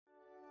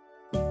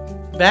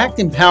Bakkt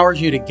empowers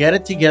you to get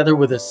it together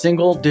with a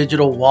single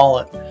digital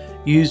wallet.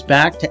 Use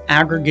Bakkt to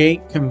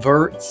aggregate,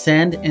 convert,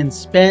 send, and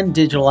spend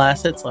digital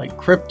assets like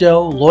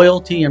crypto,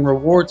 loyalty and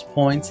rewards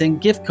points, and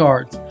gift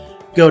cards.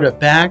 Go to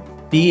bakkt.com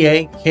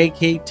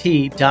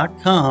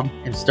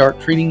and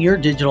start treating your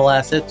digital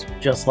assets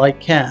just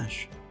like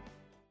cash.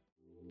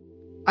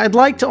 I'd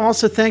like to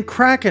also thank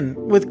Kraken.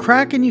 With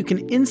Kraken, you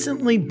can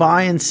instantly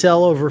buy and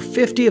sell over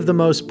 50 of the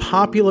most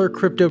popular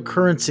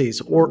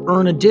cryptocurrencies or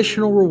earn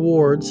additional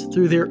rewards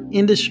through their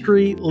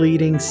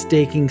industry-leading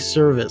staking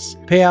service.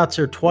 Payouts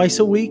are twice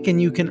a week and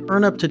you can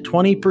earn up to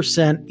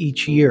 20%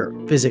 each year.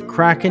 Visit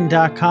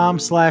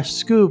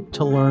kraken.com/scoop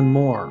to learn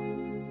more.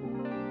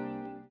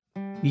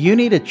 You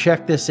need to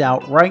check this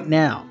out right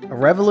now. A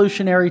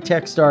revolutionary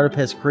tech startup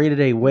has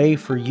created a way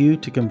for you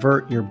to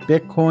convert your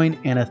Bitcoin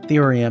and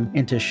Ethereum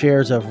into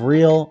shares of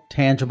real,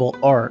 tangible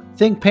art.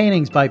 Think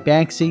paintings by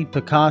Banksy,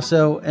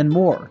 Picasso, and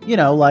more. You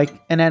know, like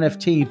an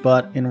NFT,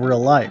 but in real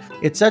life.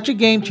 It's such a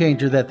game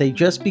changer that they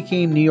just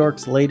became New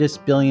York's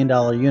latest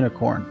billion-dollar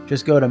unicorn.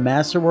 Just go to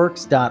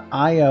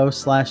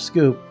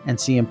masterworks.io/scoop and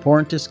see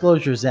important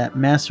disclosures at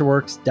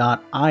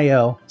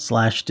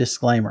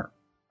masterworks.io/disclaimer.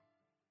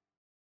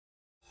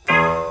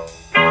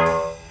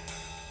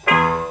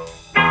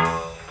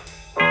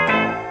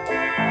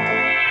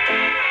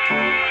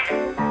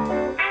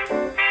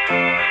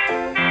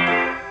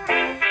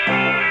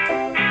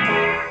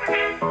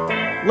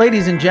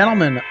 Ladies and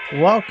gentlemen,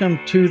 welcome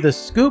to The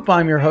Scoop.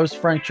 I'm your host,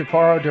 Frank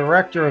Chaparro,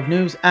 Director of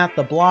News at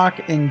The Block,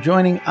 and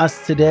joining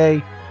us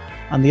today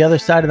on the other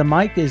side of the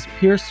mic is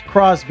Pierce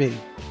Crosby,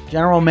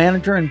 General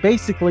Manager and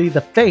basically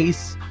the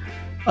face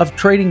of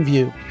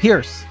TradingView.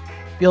 Pierce,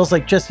 feels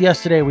like just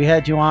yesterday we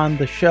had you on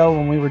the show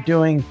when we were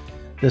doing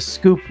The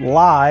Scoop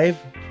live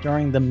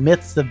during the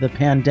midst of the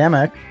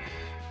pandemic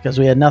because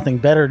we had nothing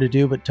better to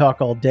do but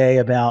talk all day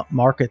about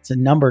markets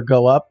and number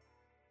go up.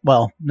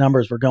 Well,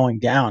 numbers were going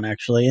down,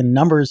 actually, and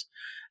numbers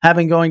have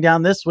been going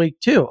down this week,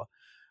 too.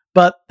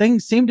 But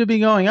things seem to be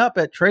going up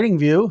at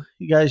TradingView.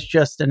 You guys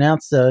just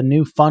announced a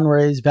new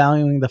fundraise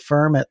valuing the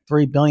firm at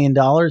 $3 billion.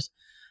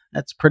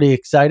 That's pretty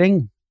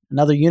exciting.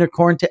 Another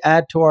unicorn to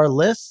add to our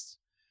list.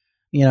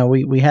 You know,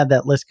 we had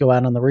that list go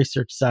out on the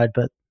research side,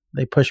 but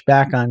they pushed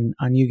back on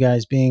you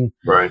guys being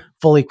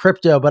fully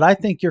crypto. But I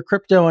think you're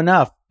crypto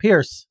enough.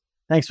 Pierce,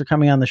 thanks for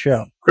coming on the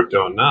show.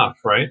 Crypto enough,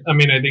 right? I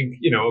mean, I think,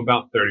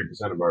 about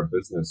 30% of our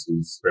business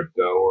is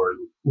crypto, or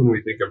when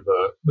we think of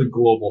the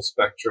global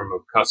spectrum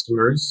of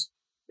customers,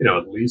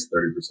 at least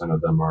 30%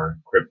 of them are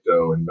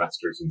crypto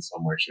investors in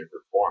some way, shape,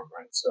 or form,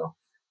 right? So,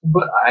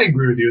 but I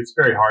agree with you. It's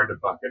very hard to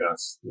bucket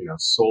us,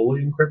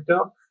 solely in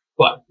crypto,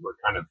 but we're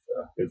kind of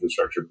the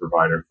infrastructure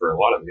provider for a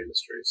lot of the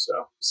industry.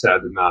 So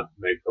sad to not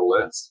make the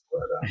list,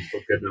 but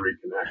good to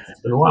reconnect.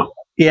 It's been a while.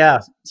 Yeah.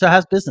 So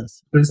how's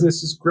business?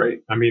 Business is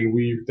great. I mean,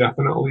 we've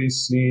definitely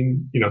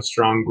seen,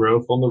 strong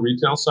growth on the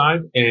retail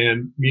side.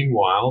 And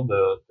meanwhile,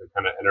 the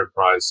kind of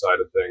enterprise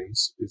side of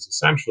things is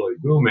essentially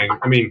booming.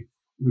 I mean,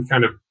 we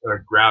kind of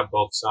grab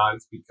both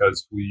sides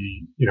because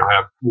we,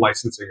 have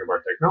licensing of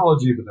our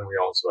technology, but then we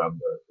also have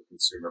the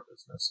consumer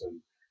business.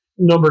 And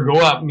number go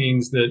up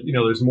means that,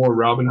 there's more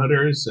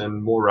Robinhooders,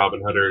 and more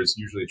Robinhooders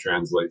usually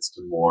translates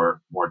to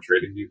more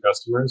TradingView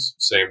customers.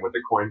 Same with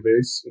the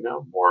Coinbase,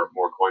 more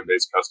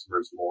Coinbase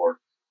customers, more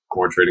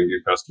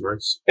TradingView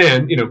customers.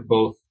 And,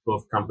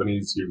 both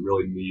companies, you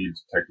really need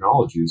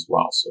technology as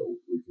well. So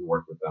we can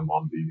work with them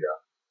on the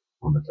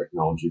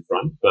technology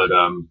front. But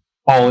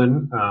all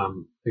in,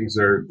 things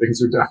are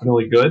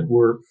definitely good.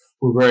 We're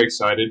very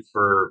excited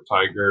for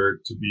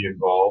Tiger to be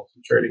involved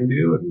in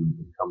TradingView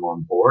and come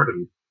on board,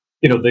 and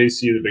they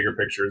see the bigger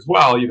picture as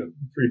well.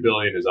 $3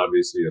 billion is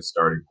obviously a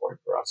starting point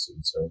for us.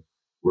 And so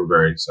we're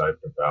very excited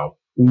about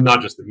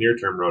not just the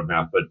near-term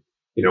roadmap, but,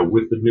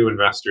 with the new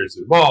investors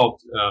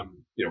involved,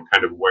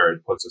 kind of where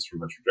it puts us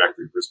from a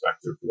trajectory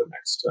perspective for the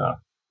next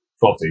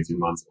 12 to 18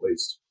 months at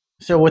least.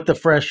 So with the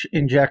fresh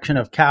injection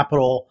of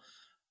capital,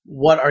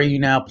 what are you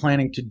now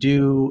planning to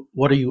do?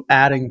 What are you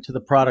adding to the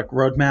product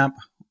roadmap?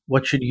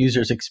 What should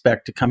users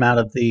expect to come out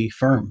of the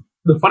firm?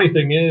 The funny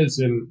thing is,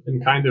 in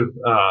kind of,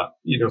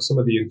 some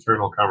of the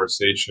internal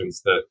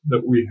conversations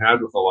that we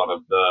had with a lot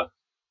of the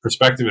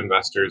prospective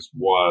investors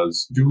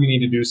was, do we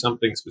need to do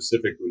something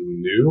specifically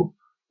new,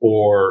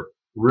 or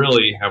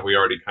really have we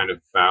already kind of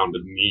found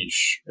a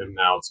niche and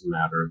now it's a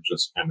matter of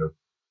just kind of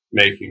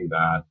making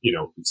that,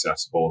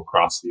 accessible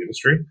across the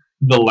industry?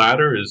 The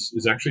latter is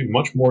actually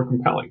much more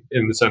compelling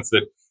in the sense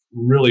that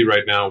really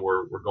right now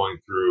we're going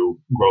through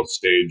growth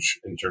stage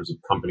in terms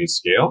of company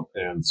scale.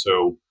 And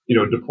so,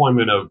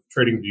 deployment of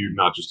TradingView,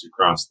 not just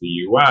across the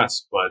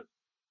US, but,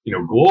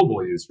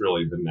 globally is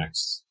really the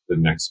next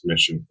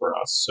mission for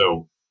us.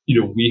 So,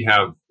 we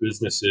have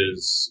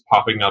businesses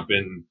popping up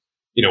in,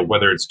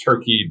 whether it's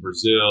Turkey,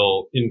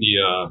 Brazil,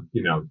 India,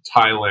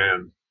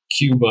 Thailand,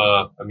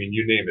 Cuba. I mean,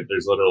 you name it.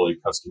 There's literally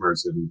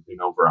customers in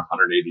over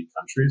 180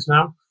 countries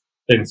now.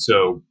 And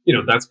so,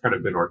 that's kind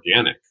of been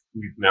organic.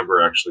 we've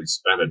never actually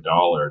spent a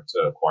dollar to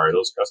acquire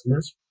those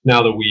customers.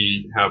 Now that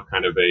we have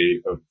kind of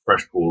a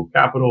fresh pool of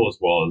capital, as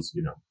well as,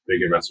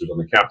 big investors on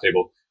the cap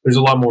table, there's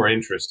a lot more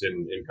interest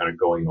in kind of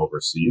going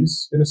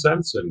overseas in a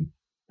sense, and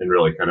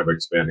really kind of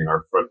expanding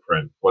our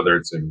footprint, whether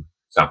it's in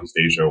Southeast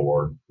Asia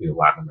or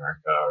Latin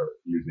America or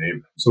you name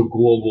it. So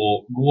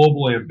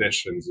global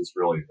ambitions is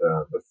really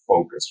the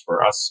focus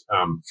for us,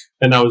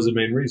 and that was the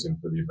main reason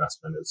for the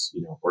investment is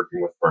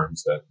working with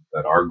firms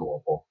that are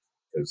global,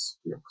 because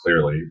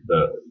clearly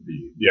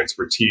the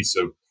expertise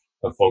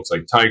of folks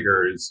like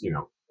Tiger is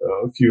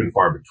few and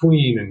far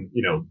between, and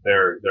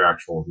their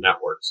actual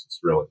networks. It's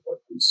really what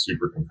is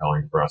super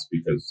compelling for us,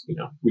 because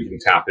we can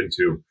tap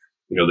into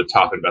the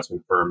top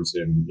investment firms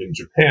in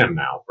Japan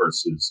now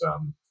versus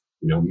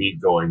me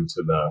going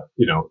to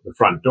the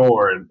front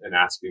door and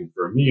asking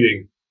for a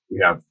meeting. We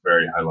have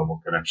very high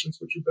level connections,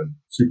 which have been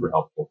super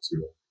helpful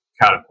to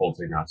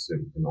catapulting us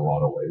in a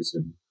lot of ways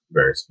in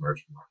various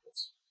emerging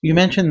markets. You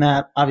mentioned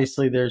that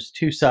obviously there's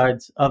two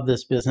sides of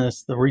this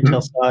business, the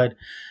retail side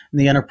and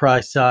the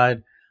enterprise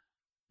side.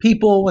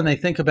 People, when they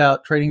think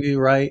about TradingView,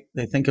 right,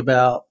 they think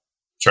about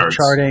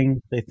charting,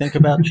 they think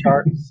about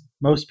charts.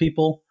 Most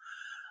people,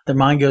 their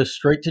mind goes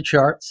straight to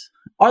charts.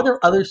 Are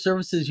there other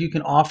services you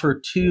can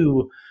offer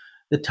to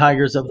the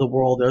Tigers of the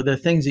world? Are there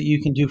things that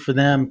you can do for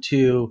them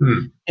to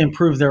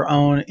improve their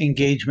own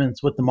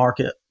engagements with the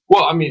market?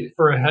 Well, I mean,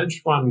 for a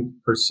hedge fund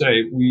per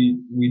se,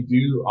 we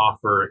do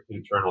offer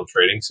internal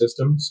trading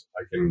systems.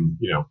 I can,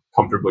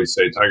 comfortably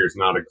say Tiger's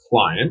not a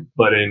client,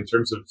 but in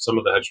terms of some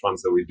of the hedge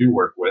funds that we do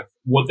work with,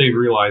 what they've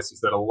realized is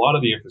that a lot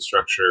of the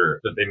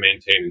infrastructure that they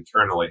maintain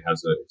internally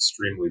has an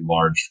extremely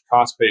large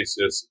cost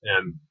basis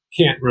and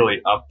can't really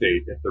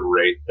update at the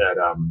rate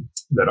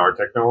that our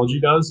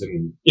technology does.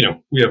 And,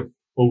 we have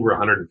over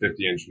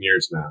 150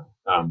 engineers now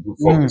who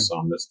focus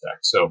on this tech.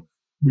 So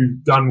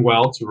we've done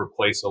well to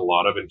replace a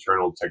lot of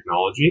internal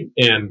technology,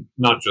 and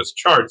not just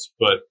charts,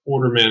 but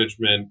order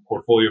management,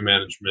 portfolio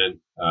management,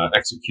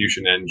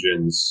 execution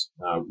engines,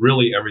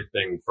 really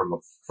everything from a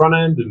front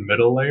end and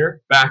middle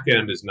layer. Back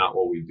end is not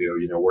what we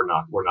do. We're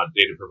not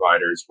data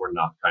providers. We're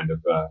not kind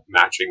of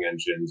matching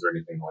engines or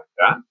anything like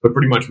that. But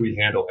pretty much we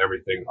handle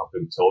everything up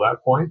until that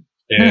point.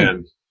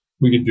 And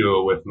we can do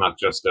it with not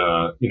just,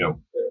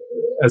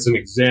 as an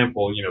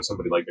example,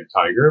 somebody like a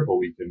Tiger, but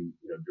we can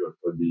do it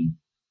for the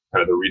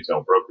kind of the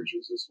retail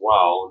brokerages as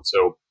well. And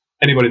so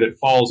anybody that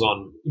falls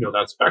on,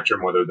 that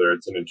spectrum, whether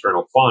it's an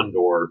internal fund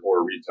or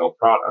a retail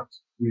product,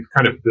 we've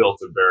kind of built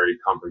a very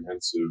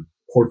comprehensive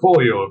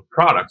portfolio of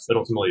products that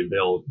ultimately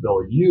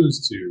they'll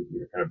use to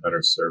kind of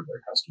better serve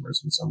their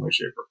customers in some way,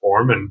 shape, or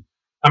form. And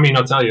I mean,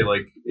 I'll tell you,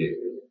 like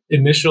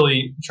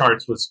initially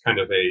charts was kind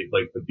of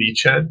the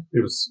beachhead.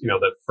 It was,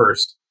 that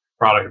first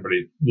product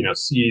everybody,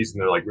 sees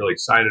and they're like really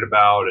excited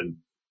about, and,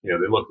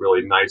 they look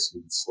really nice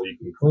and sleek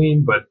and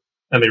clean, but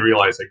and they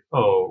realize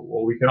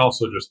we could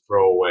also just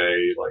throw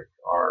away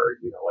our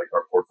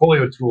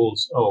portfolio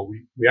tools.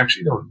 We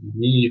actually don't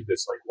need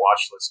this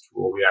watch list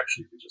tool. We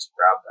actually could just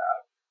grab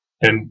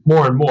that. And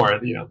more,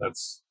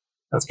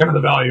 that's kind of the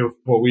value of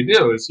what we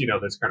do is,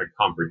 this kind of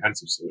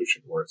comprehensive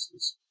solution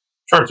versus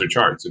charts are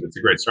charts, and it's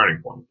a great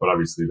starting point. But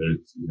obviously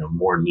there's,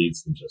 more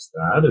needs than just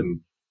that.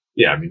 And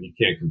yeah, I mean, you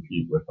can't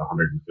compete with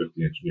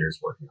 150 engineers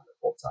working on it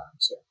full time.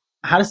 So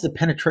how does the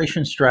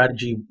penetration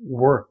strategy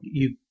work?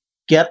 You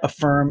get a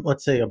firm,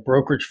 let's say a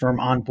brokerage firm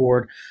on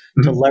board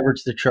to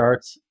leverage the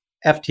charts.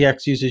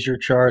 FTX uses your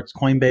charts,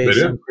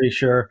 Coinbase, I'm pretty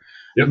sure.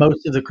 Yep.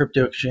 Most of the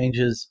crypto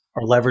exchanges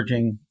are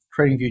leveraging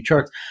TradingView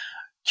charts.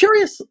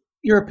 Curious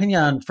your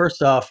opinion on,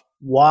 first off,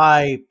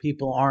 why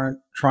people aren't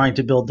trying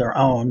to build their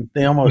own.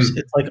 They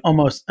it's like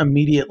almost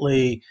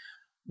immediately,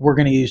 we're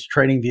going to use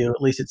TradingView.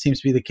 At least it seems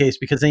to be the case,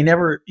 because they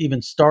never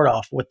even start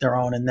off with their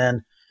own. And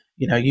then,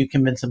 you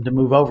convince them to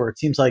move over. It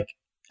seems like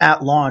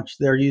at launch,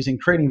 they're using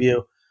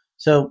TradingView.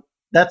 So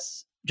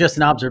that's just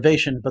an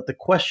observation. But the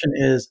question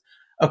is,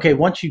 okay,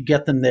 once you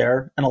get them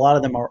there, and a lot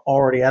of them are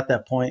already at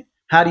that point,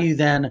 how do you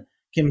then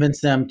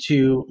convince them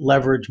to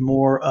leverage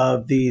more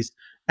of these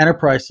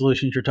enterprise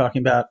solutions you're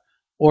talking about,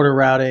 order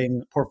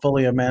routing,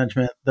 portfolio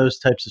management, those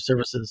types of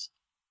services?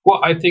 Well,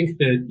 I think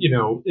that,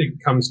 it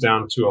comes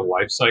down to a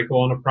life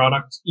cycle on a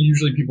product.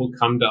 Usually people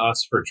come to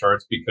us for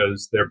charts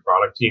because their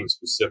product team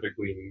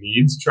specifically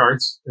needs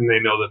charts, and they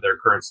know that their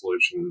current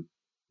solution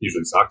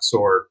usually sucks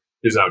or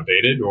is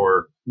outdated,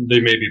 or they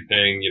may be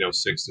paying,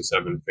 6 to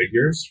 7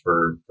 figures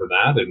for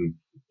that. And,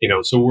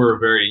 so we're a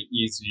very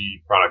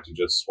easy product to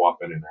just swap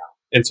in and out.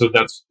 And so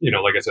that's,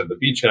 like I said, the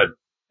beachhead,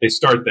 they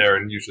start there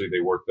and usually they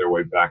work their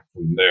way back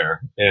from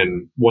there.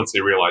 And once they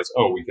realize,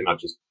 we cannot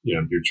just,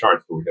 do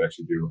charts, but we can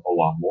actually do a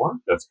lot more.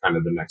 That's kind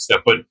of the next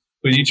step. But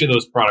each of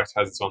those products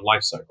has its own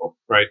life cycle,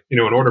 right? An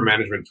order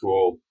management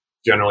tool,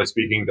 generally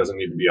speaking, doesn't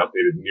need to be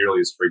updated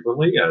nearly as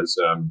frequently as,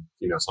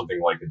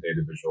 something like a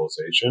data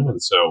visualization.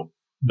 And so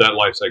that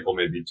life cycle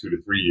may be 2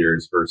 to 3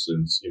 years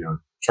versus,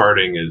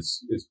 charting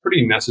is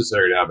pretty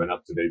necessary to have an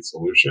up-to-date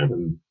solution,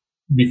 and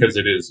because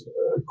it is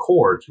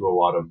core to a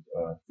lot of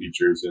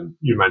features. And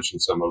you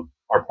mentioned some of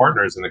our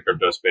partners in the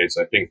crypto space,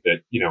 I think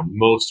that,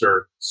 most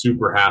are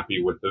super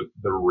happy with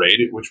the rate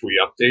at which we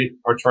update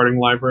our charting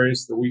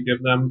libraries that we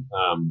give them.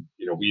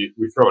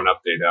 We throw an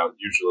update out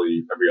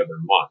usually every other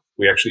month.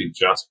 We actually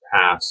just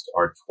passed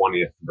our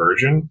 20th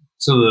version.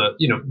 So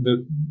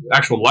the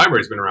actual library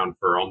has been around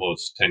for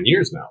almost 10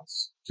 years now.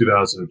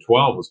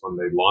 2012 was when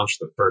they launched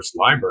the first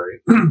library.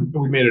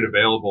 We made it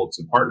available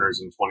to partners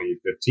in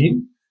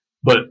 2015.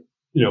 But,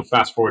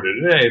 fast forward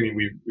to today, I mean,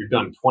 we've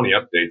done 20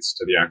 updates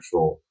to the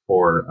actual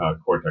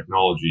core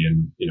technology.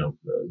 And,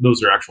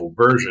 those are actual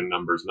version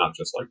numbers, not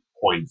just like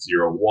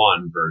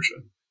 0.01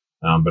 version,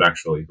 but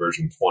actually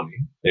version 20.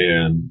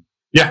 And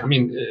yeah, I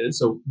mean,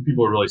 so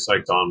people are really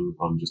psyched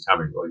on just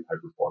having really high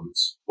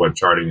performance web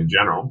charting in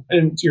general.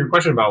 And to your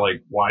question about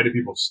like, why do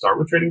people start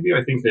with TradingView?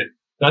 I think that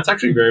that's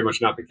actually very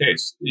much not the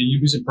case.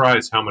 You'd be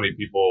surprised how many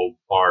people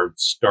are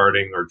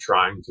starting or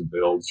trying to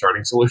build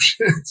charting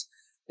solutions.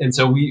 And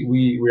so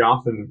we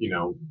often,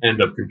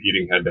 end up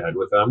competing head to head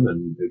with them,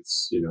 and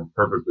it's,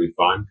 perfectly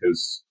fine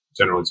because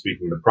generally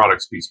speaking, the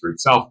product speaks for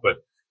itself,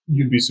 but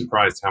you'd be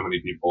surprised how many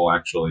people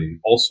actually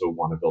also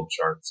want to build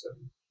charts.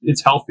 And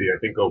it's healthy, I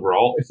think,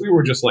 overall. If we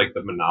were just like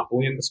the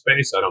monopoly in the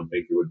space, I don't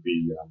think it would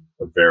be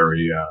a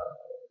very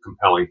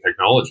compelling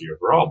technology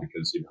overall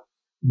because,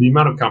 the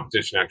amount of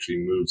competition actually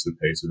moves the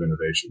pace of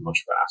innovation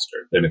much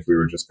faster than if we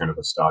were just kind of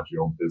a stodgy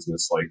old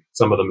business like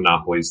some of the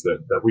monopolies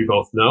that we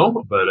both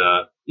know. But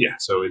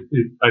so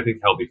I think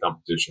healthy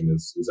competition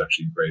is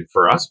actually great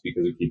for us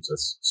because it keeps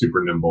us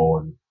super nimble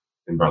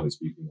and broadly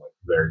speaking, like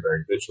very,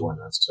 very vigilant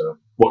as to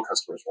what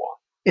customers want.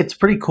 It's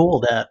pretty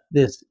cool that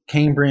this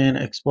Cambrian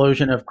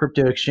explosion of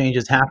crypto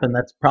exchanges happened.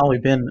 That's probably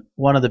been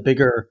one of the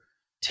bigger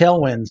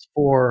tailwinds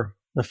for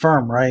the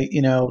firm, right?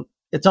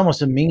 It's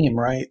almost a meme,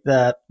 right?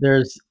 That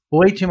there's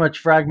way too much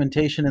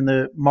fragmentation in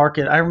the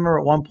market. I remember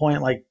at one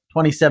point, like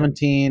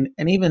 2017,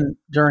 and even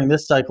during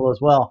this cycle as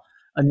well,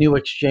 a new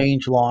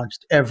exchange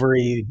launched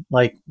every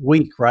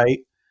week, right?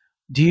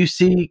 Do you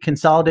see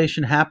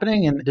consolidation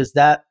happening, and does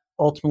that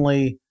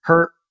ultimately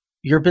hurt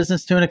your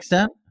business to an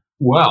extent?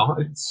 Well,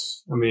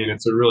 it's a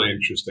really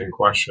interesting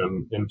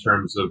question in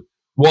terms of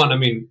one,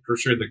 for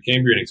sure the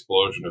Cambrian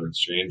explosion of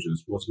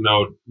exchanges was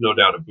no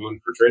doubt a boon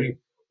for trading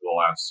over the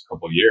last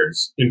couple of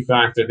years. In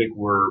fact, I think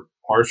we're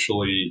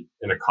partially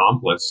an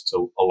accomplice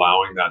to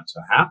allowing that to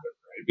happen,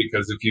 right?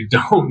 Because if you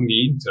don't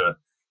need to,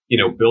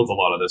 build a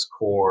lot of this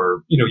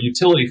core,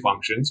 utility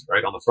functions,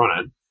 right, on the front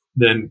end,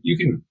 then you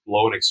can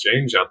blow an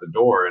exchange out the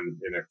door in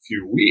a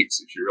few weeks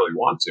if you really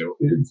want to.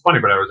 It's funny,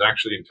 but I was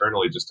actually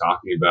internally just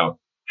talking about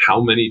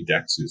how many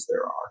DEXs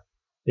there are.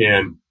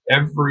 And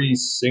every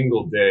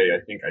single day,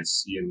 I think I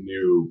see a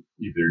new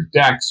either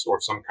DEX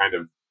or some kind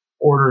of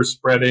order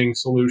spreading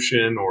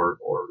solution or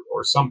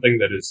something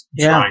that is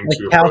trying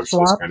to approach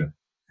this kind of.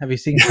 Have you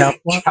seen Cow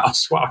Swap? Cow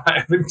Swap. I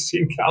haven't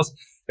seen Cows.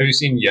 Have you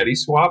seen Yeti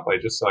Swap? I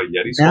just saw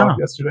Yeti Swap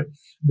yesterday.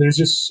 There's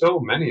just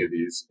so many of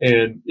these.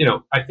 And,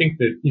 I think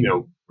that,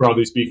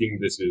 broadly speaking,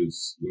 this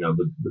is,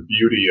 the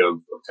beauty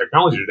of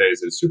technology today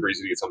is it's super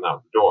easy to get something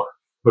out the door.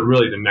 But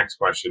really the next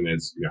question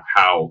is,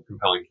 how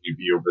compelling can you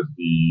be over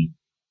the,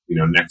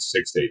 next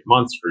 6 to 8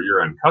 months for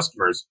your end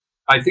customers?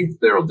 I think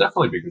there will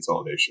definitely be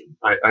consolidation.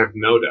 I have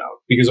no doubt,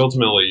 because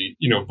ultimately,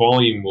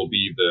 volume will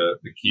be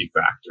the key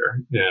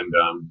factor, and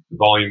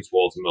volumes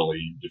will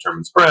ultimately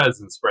determine spreads,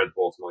 and spreads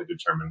will ultimately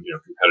determine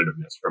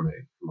competitiveness from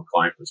a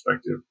client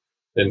perspective.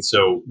 And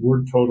so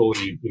we're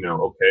totally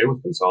okay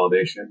with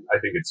consolidation. I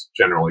think it's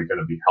generally going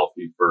to be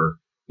healthy for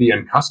the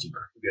end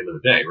customer at the end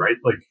of the day, right?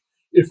 Like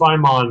if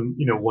I'm on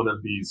one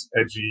of these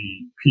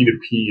edgy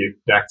P2P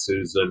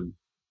indexes and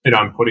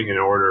I'm putting an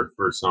order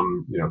for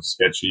some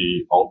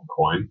sketchy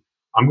altcoin,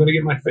 I'm going to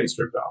get my face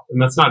ripped off. And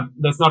that's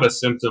not a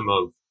symptom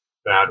of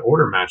bad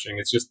order matching.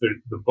 It's just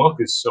the book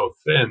is so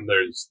thin.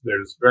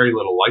 There's very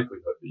little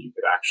likelihood that you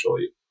could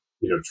actually,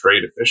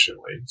 trade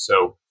efficiently.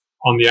 So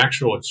on the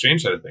actual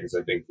exchange side of things,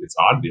 I think it's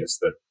obvious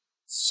that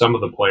some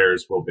of the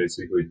players will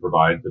basically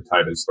provide the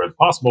tightest spreads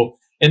possible.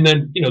 And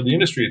then, the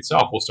industry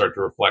itself will start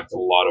to reflect a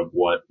lot of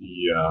what the,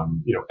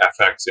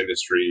 FX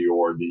industry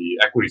or the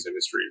equities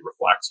industry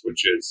reflects,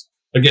 which is,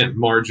 again,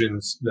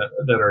 margins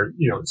that are,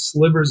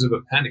 slivers of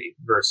a penny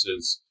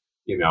versus,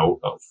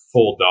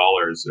 full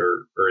dollars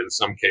or in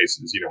some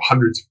cases,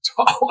 hundreds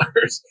of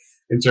dollars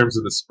in terms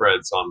of the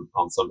spreads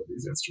on some of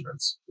these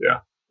instruments. Yeah.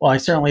 Well, I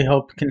certainly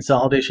hope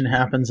consolidation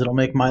happens. It'll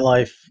make my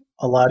life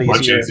a lot easier.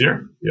 Much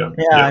easier. Yeah.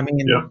 Yeah.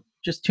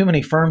 Just too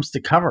many firms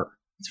to cover.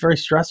 It's very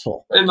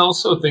stressful. And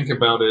also think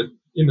about it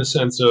in the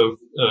sense of,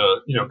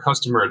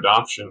 customer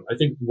adoption. I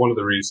think one of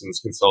the reasons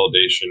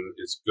consolidation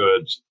is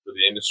good for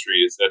the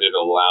industry is that it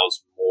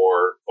allows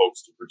more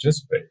folks to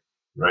participate,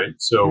 right?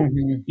 So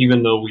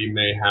even though we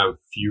may have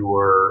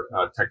fewer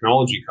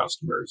technology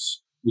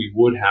customers, we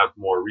would have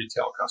more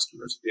retail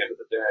customers at the end of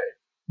the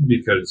day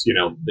because,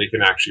 they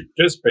can actually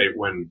participate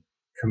when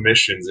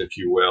commissions, if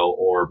you will,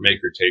 or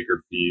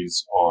maker-taker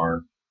fees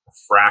are a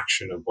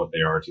fraction of what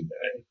they are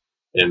today.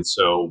 And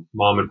so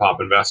mom and pop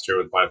investor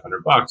with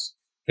 $500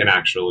 can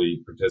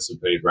actually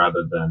participate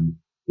rather than,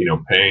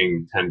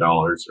 paying $10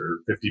 or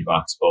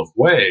 $50 both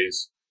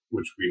ways.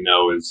 which we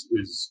know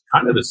is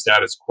kind of the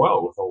status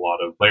quo with a lot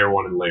of layer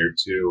one and layer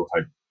two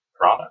type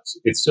products.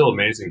 It's still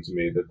amazing to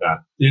me that that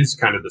is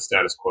kind of the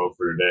status quo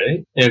for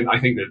today. And I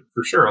think that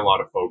for sure, a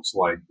lot of folks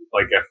like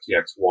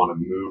FTX want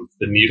to move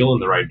the needle in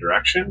the right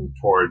direction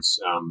towards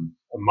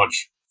a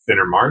much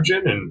thinner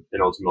margin, and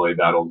ultimately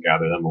that'll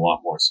gather them a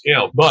lot more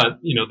scale. But,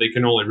 they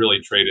can only really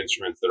trade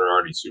instruments that are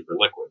already super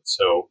liquid.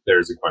 So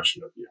there's a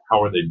question of,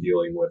 how are they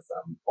dealing with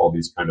all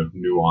these kind of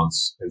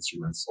nuanced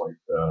instruments like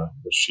the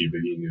Shiba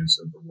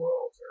Inus of the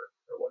world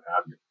or what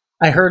have you.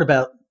 I heard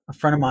about a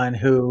friend of mine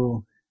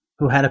who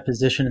had a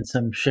position in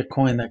some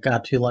shitcoin that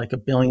got to like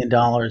 $1 billion,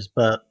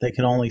 but they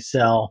could only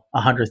sell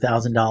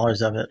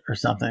 $100,000 of it or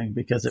something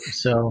because it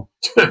was so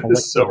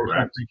so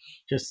wrecked.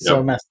 Just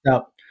so messed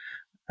up.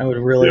 I would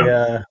really,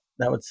 that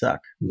would suck.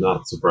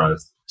 Not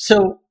surprised.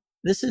 So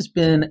this has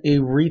been a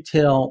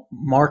retail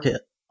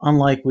market,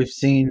 unlike we've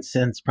seen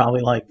since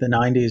probably like the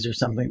 90s or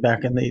something,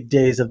 back in the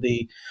days of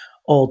the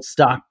old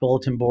stock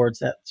bulletin boards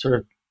that sort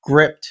of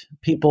gripped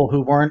people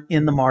who weren't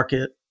in the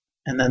market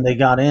and then they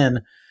got in.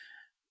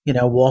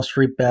 Wall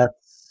Street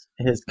Bets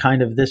is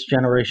kind of this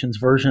generation's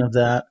version of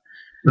that.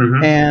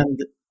 Mm-hmm. And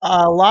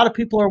a lot of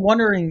people are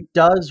wondering,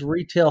 does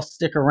retail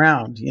stick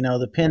around?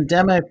 The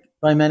pandemic,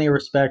 by many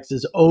respects,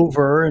 is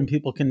over and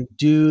people can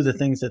do the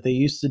things that they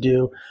used to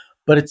do.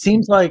 But it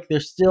seems like they're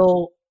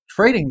still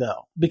trading,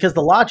 though, because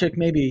the logic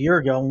maybe a year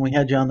ago when we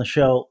had you on the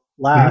show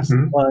last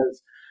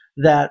was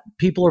that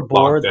people are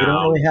bored. They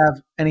don't really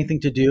have anything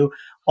to do.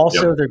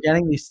 Also, they're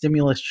getting these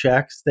stimulus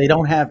checks. They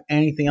don't have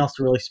anything else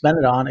to really spend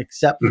it on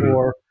except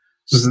for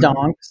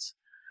stonks.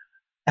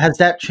 Has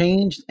that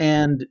changed?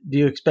 And do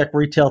you expect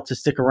retail to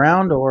stick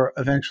around or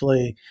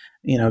eventually,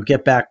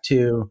 get back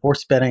to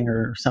horse betting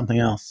or something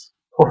else?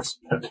 Horse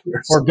betting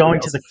or going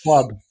to the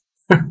club.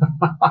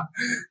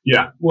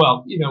 Yeah.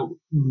 Well,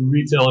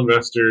 retail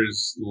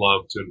investors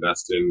love to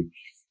invest in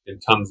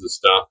tons of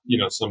stuff.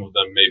 Some of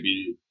them may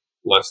be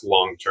less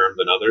long-term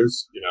than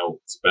others,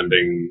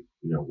 spending,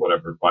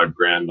 whatever,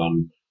 $5,000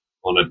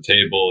 on a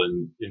table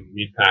in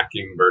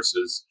meatpacking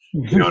versus,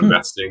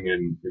 investing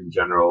in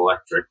General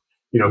Electric.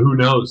 Who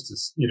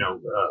knows,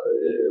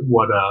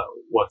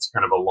 what's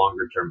kind of a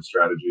longer term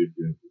strategy if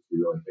you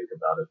really think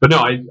about it. But no,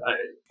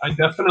 I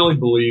definitely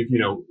believe,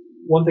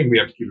 one thing we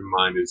have to keep in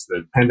mind is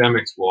that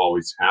pandemics will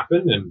always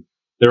happen and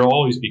there will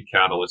always be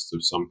catalysts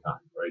of some kind,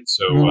 right?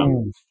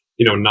 So,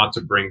 not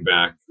to bring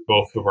back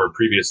both of our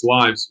previous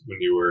lives when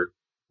you were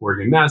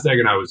working at NASDAQ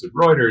and I was at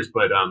Reuters,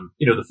 but,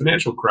 the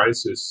financial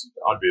crisis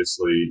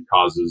obviously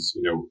causes,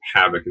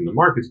 havoc in the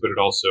markets, but it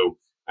also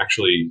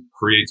actually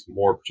creates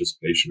more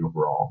participation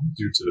overall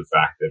due to the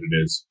fact that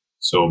it is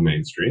so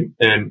mainstream.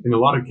 And in a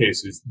lot of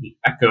cases, the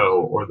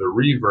echo or the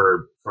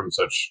reverb from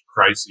such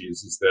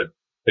crises is that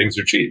things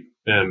are cheap,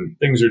 and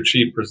things are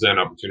cheap present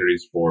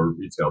opportunities for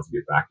retail to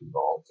get back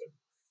involved.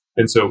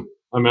 And so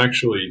I'm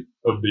actually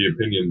of the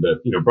opinion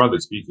that, broadly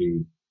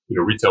speaking,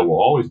 retail will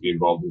always be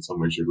involved in some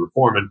way, shape, or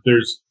form. And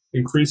there's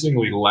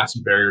increasingly less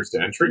barriers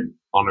to entry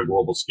on a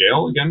global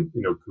scale. Again,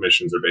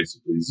 commissions are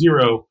basically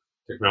zero.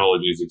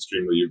 Technology is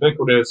extremely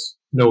ubiquitous,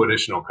 no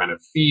additional kind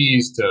of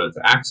fees to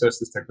access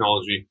this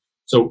technology.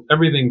 So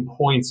everything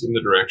points in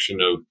the direction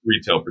of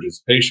retail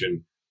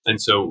participation. And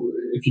so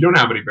if you don't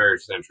have any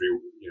barriers to entry,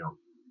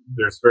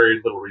 there's very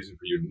little reason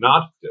for you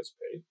not to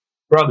participate.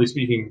 Broadly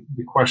speaking,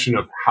 the question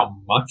of how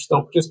much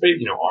they'll participate,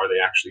 are they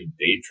actually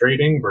day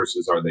trading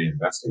versus are they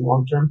investing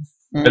long term?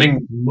 I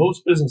think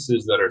most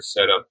businesses that are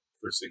set up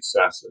for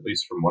success, at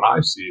least from what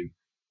I've seen,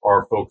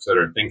 are folks that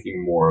are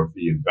thinking more of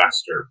the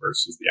investor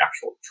versus the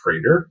actual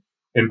trader.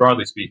 And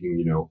broadly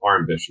speaking, our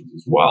ambitions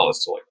as well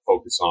is to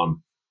focus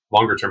on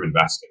longer term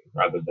investing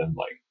rather than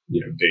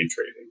day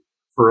trading.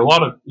 For a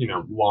lot of,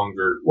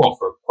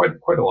 for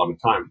quite a lot of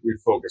time,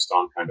 we've focused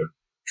on kind of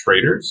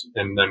traders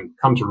and then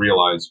come to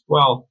realize,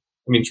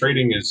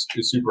 trading is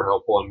super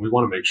helpful and we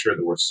want to make sure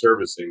that we're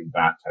servicing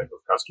that type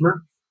of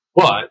customer.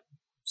 But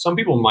some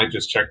people might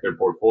just check their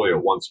portfolio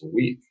once a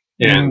week.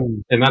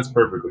 And that's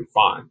perfectly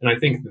fine. And I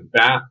think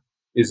that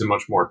is a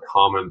much more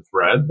common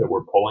thread that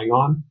we're pulling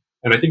on.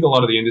 And I think a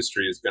lot of the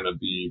industry is going to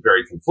be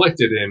very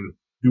conflicted in,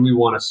 do we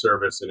want to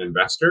service an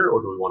investor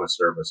or do we want to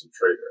service a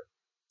trader?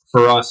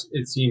 For us,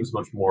 it seems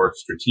much more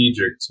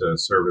strategic to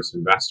service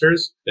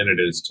investors than it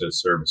is to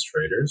service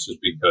traders, just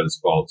because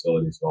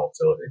volatility is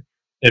volatility.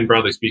 And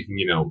broadly speaking,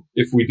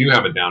 if we do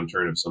have a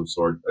downturn of some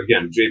sort,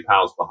 again, Jay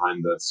Powell's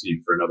behind the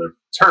seat for another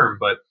term,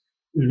 but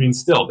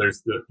still,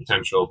 there's the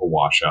potential of a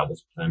washout,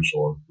 there's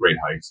potential of rate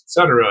hikes, et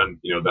cetera. And,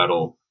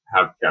 that'll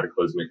have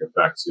cataclysmic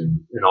effects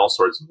in all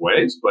sorts of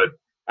ways. But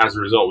as a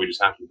result, we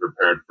just have to be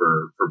prepared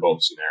for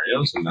both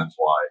scenarios. And that's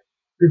why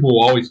people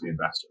will always be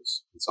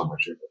investors in some way,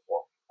 shape, or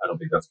form. I don't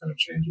think that's going to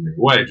change in any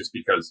way, just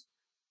because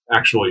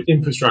actually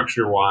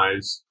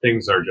infrastructure-wise,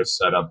 things are just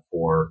set up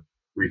for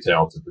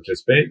retail to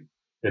participate.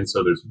 And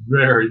so there's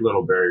very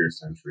little barriers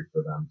to entry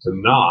for them to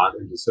not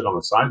and to sit on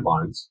the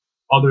sidelines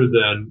other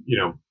than,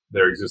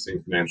 their existing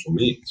financial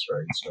needs,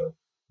 right? So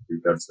I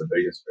think that's the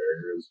biggest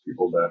barrier is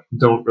people that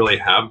don't really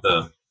have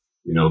the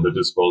the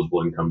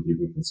disposable income to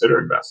even consider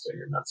investing.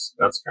 And that's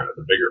kind of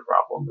the bigger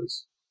problem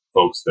is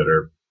folks that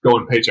are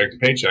going paycheck to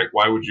paycheck.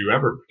 Why would you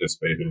ever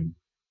participate in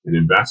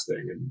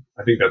investing? And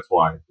I think that's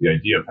why the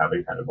idea of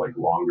having kind of like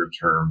longer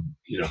term,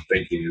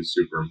 thinking is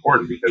super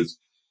important because,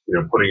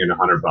 putting in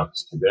 $100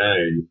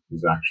 today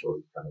is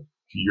actually kind of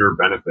to your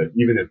benefit,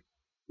 even if,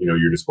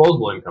 your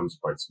disposable income is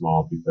quite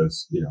small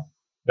because,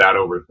 that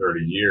over 30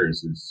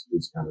 years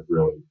is kind of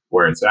really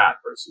where it's at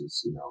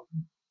versus,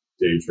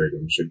 day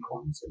trading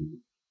shitcoins and,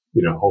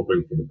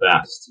 hoping for the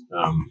best,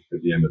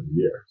 at the end of the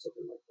year,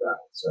 something like that.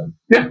 So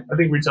yeah, I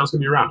think retail's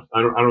gonna be around.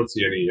 I don't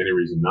see any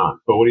reason not.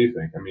 But what do you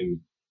think? I mean,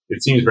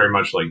 it seems very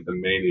much like the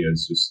mania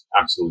is just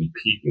absolutely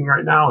peaking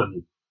right now.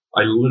 And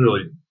I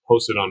literally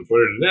posted on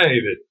Twitter today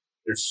that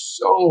there's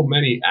so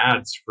many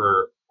ads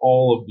for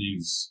all of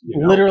these.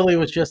 Literally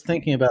was just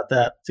thinking about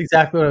that. It's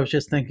exactly what I was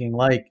just thinking.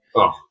 Like,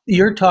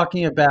 you're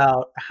talking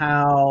about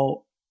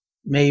how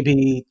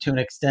maybe to an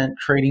extent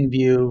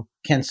TradingView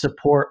can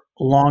support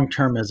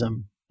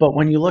long-termism. But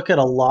when you look at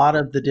a lot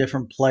of the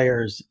different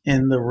players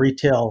in the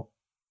retail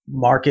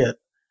market,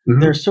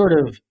 they're sort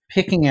of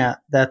picking at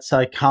that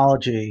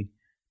psychology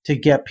to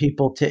get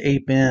people to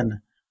ape in,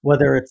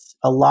 whether it's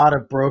a lot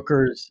of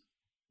brokers,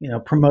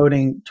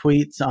 promoting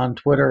tweets on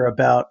Twitter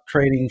about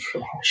trading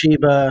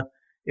Shiba.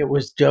 It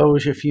was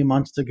Doge a few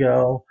months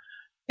ago.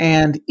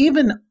 And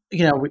even,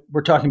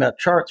 we're talking about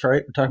charts,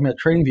 right? We're talking about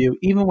TradingView.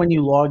 Even when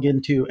you log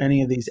into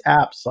any of these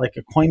apps like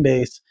a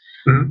Coinbase,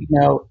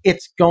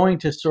 it's going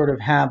to sort of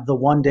have the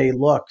one-day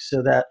look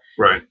so that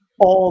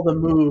all the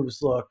moves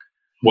look.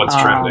 What's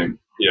trending?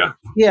 Yeah.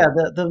 Yeah,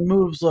 the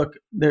moves look,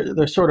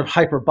 they're sort of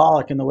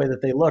hyperbolic in the way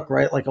that they look,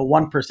 right? Like a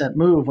 1%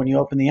 move when you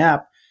open the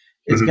app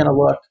is going to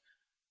look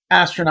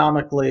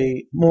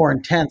astronomically more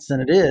intense than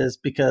it is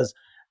because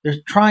they're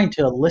trying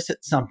to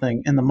elicit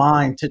something in the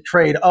mind to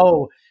trade.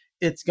 Oh,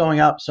 it's going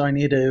up, so I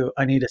need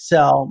to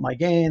sell my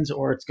gains,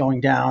 or it's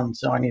going down,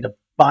 so I need to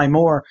buy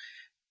more.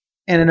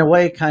 And in a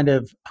way kind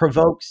of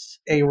provokes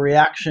a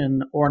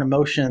reaction or an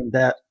emotion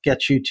that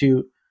gets you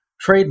to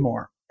trade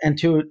more. And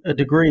to a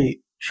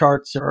degree,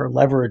 charts are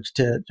leveraged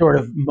to sort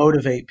of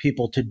motivate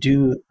people to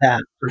do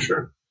that. For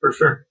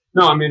sure.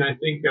 No, I mean, I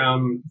think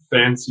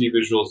fancy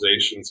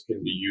visualizations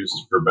can be used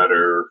for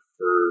better or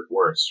for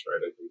worse,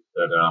 right? I think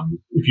that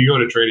if you go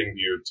to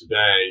TradingView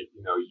today,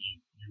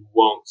 you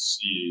won't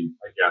see,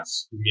 I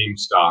guess, meme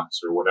stocks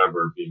or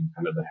whatever being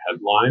kind of the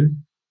headline.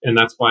 And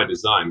that's by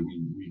design.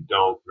 We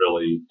don't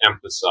really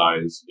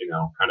emphasize,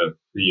 kind of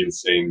the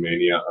insane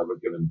mania of a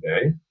given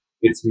day.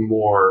 It's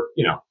more,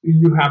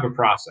 you have a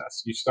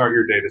process. You start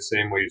your day the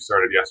same way you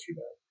started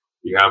yesterday.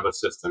 You have a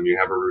system, you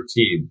have a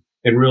routine.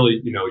 And really,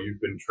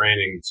 you've been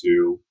training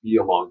to be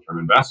a long-term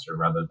investor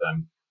rather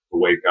than to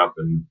wake up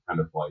and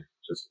kind of like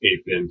just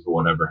ape into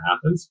whatever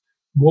happens.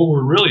 What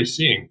we're really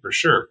seeing for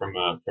sure from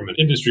an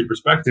industry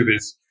perspective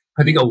is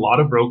I think a lot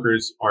of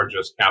brokers are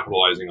just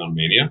capitalizing on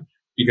mania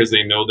because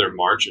they know their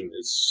margin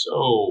is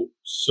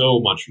so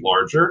much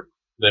larger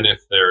than if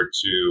they're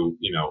to,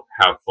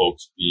 have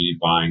folks be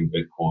buying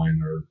Bitcoin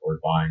or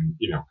buying,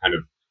 kind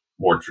of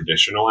more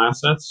traditional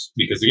assets.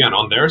 Because again,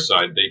 on their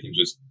side, they can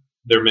just,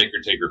 their maker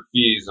taker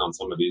fees on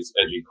some of these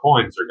edgy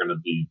coins are going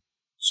to be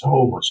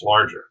so much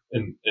larger.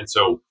 And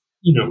so,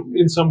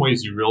 in some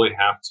ways you really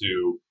have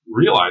to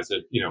realize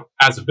that,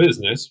 as a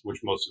business, which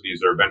most of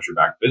these are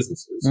venture-backed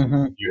businesses,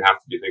 you have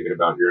to be thinking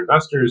about your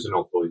investors and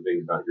ultimately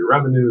thinking about your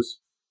revenues.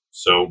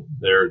 So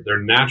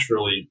they're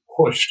naturally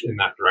pushed in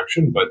that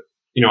direction. But,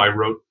 I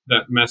wrote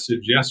that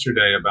message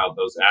yesterday about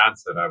those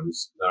ads that I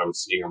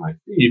was seeing on my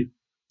feed.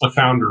 A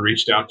founder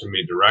reached out to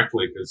me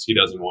directly because he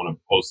doesn't want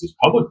to post this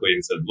publicly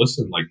and said,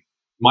 listen, like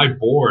my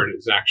board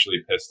is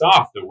actually pissed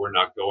off that we're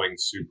not going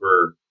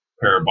super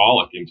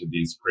parabolic into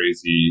these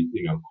crazy,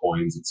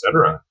 coins, et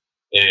cetera.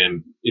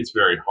 And it's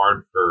very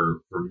hard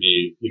for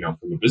me,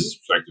 from a business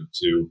perspective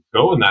to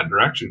go in that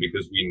direction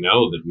because we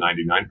know that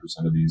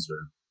 99% of these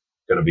are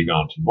going to be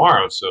gone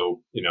tomorrow.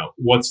 So,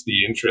 what's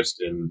the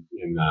interest in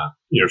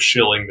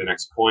shilling the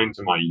next coin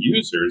to my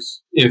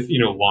users if,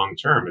 long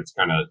term, it's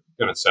kind of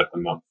going to set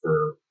them up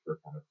for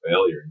kind of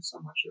failure in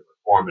some way, shape, or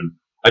form. And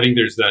I think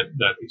there's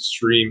that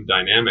extreme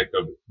dynamic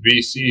of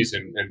VCs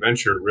and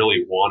venture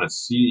really want to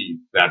see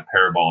that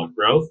parabolic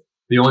growth.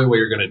 The only way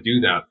you're going to do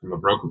that from a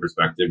broker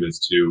perspective is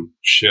to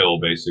shill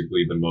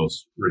basically the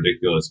most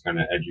ridiculous kind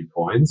of edgy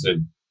coins.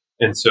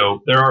 And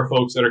so there are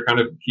folks that are kind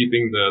of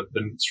keeping the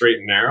straight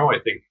and narrow. I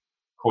think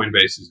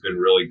Coinbase has been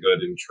really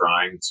good in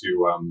trying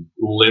to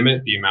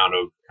limit the amount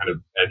of kind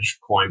of edge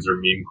coins or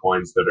meme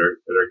coins that are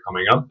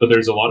coming up. But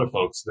there's a lot of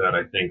folks that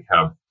I think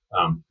have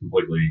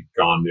completely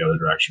gone the other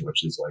direction,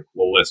 which is like,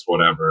 we'll list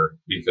whatever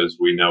because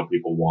we know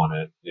people want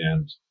it.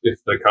 And if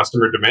the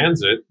customer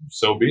demands it,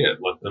 so be it.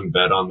 Let them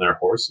bet on their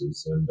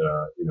horses and,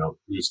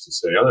 who's to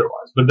say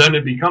otherwise. But then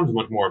it becomes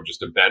much more of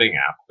just a betting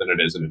app than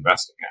it is an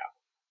investing app,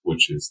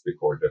 which is the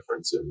core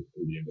difference in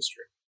the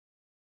industry.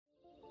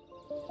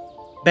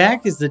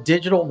 Bakkt is the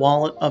digital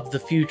wallet of the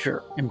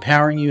future,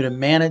 empowering you to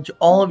manage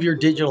all of your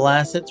digital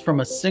assets from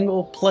a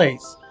single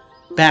place.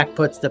 Bakkt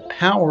puts the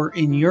power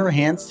in your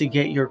hands to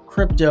get your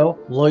crypto,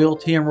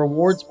 loyalty, and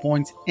rewards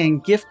points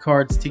and gift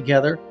cards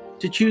together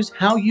to choose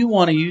how you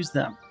want to use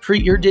them.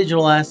 Treat your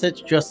digital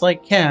assets just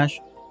like cash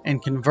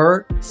and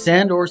convert,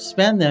 send, or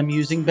spend them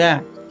using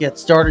Bakkt. Get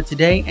started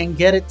today and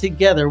get it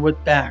together with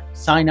Bakkt.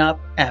 Sign up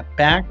at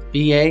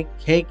BakkT.com.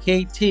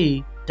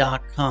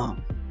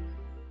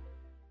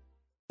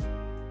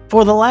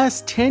 For the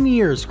last 10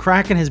 years,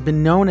 Kraken has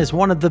been known as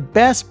one of the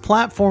best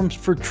platforms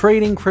for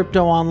trading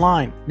crypto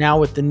online. Now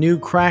with the new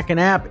Kraken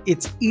app,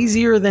 it's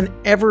easier than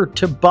ever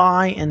to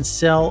buy and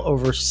sell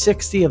over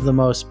 60 of the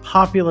most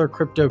popular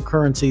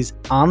cryptocurrencies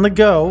on the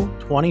go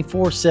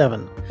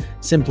 24/7.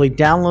 Simply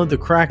download the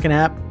Kraken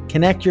app,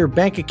 connect your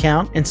bank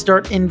account, and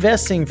start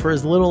investing for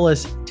as little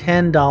as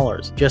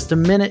 $10. Just a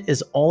minute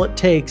is all it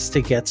takes to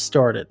get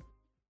started.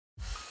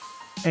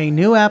 A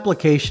new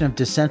application of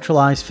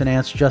decentralized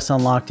finance just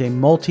unlocked a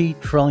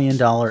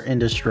multi-trillion-dollar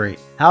industry.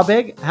 How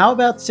big? How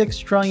about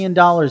 $6 trillion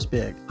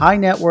big? High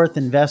net worth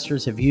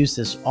investors have used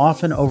this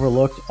often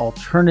overlooked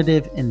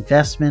alternative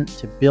investment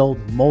to build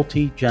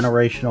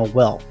multi-generational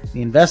wealth.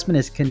 The investment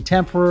is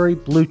contemporary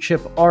blue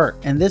chip art,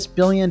 and this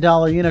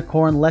billion-dollar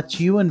unicorn lets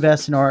you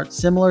invest in art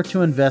similar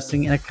to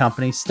investing in a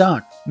company's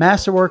stock.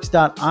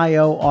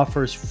 Masterworks.io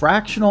offers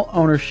fractional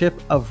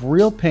ownership of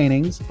real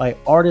paintings by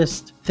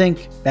artists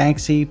think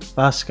Banksy,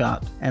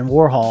 Basquiat, and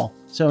Warhol.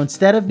 So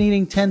instead of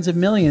needing tens of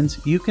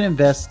millions, you can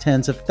invest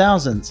tens of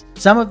thousands.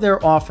 Some of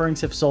their offerings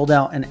have sold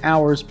out in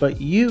hours,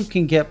 but you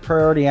can get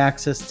priority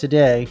access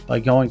today by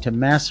going to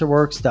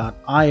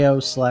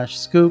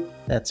masterworks.io/scoop.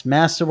 That's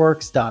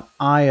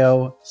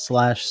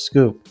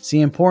masterworks.io/scoop.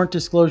 See important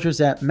disclosures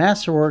at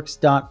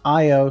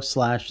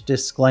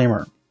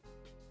masterworks.io/disclaimer.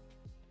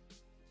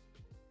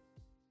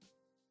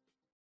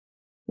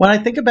 When I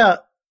think about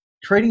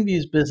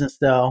TradingView's business,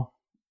 though,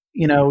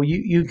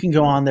 you can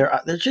go on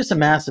there. There's just a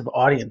massive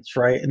audience,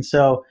 right? And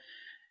so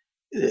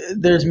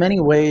there's many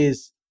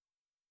ways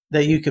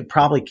that you could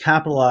probably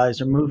capitalize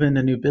or move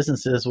into new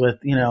businesses with,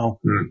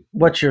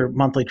 what's your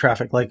monthly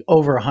traffic? Like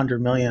over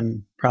 100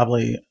 million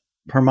probably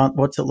per month.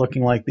 What's it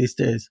looking like these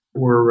days?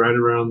 We're right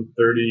around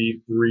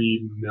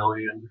 33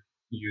 million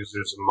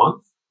users a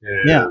month.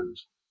 And yeah,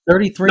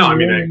 33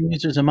 million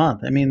users a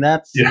month. I mean,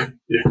 that's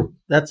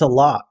a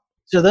lot.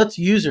 So that's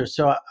users.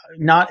 So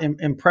not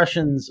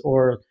impressions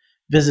or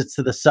visits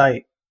to the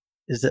site.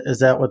 Is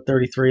that what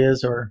 33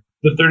 is? Or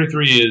the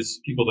 33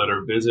 is people that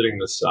are visiting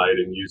the site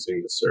and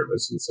using the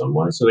service in some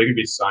way. So they could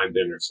be signed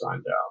in or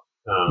signed out.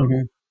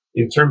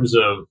 In terms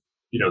of,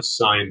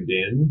 signed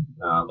in,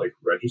 like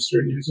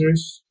registered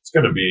users, it's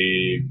going to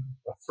be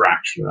a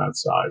fraction of that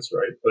size,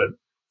 right? But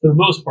for the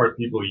most part,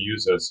 people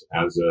use us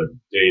as a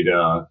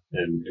data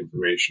and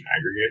information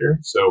aggregator.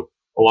 So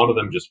a lot of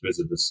them just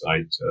visit the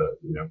site to,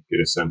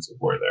 get a sense of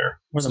where their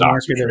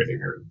stocks are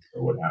trading or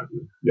what have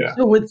you. Yeah.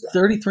 So with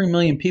 33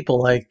 million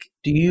people,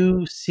 do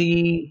you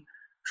see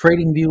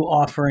TradingView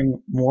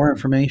offering more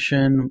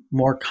information,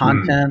 more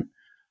content,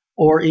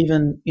 or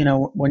even,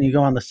 when you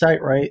go on the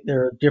site, right,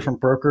 there are different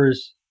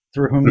brokers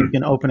through whom you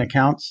can open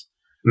accounts.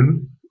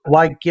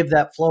 Why give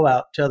that flow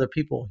out to other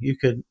people? You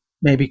could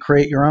maybe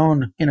create your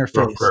own interface.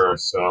 Broker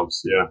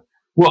ourselves, yeah.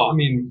 Well, I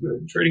mean,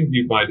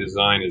 TradingView by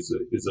design is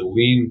a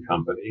lean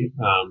company.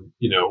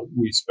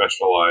 We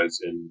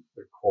specialize in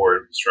the core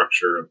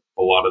infrastructure of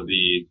a lot of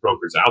the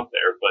brokers out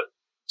there, but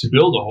to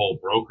build a whole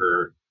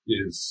broker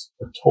is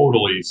a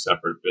totally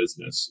separate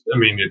business. I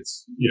mean,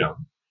 it's,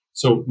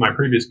 so my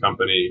previous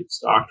company,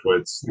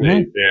 StockTwits,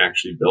 they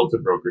actually built a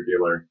broker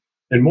dealer,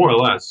 and more or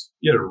less,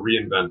 you had to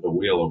reinvent the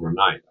wheel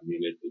overnight. I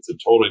mean, it's a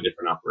totally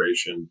different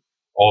operation.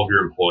 All of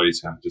your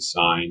employees have to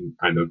sign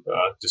kind of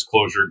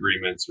disclosure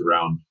agreements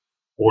around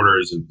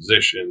orders and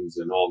positions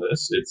and all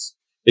this. It's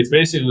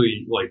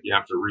basically like you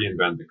have to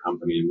reinvent the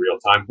company in real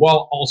time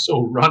while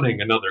also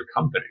running another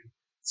company.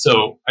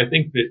 So I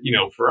think that,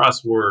 for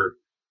us, we're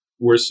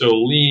so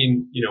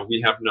lean,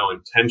 we have no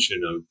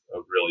intention of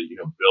really,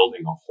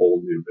 building a whole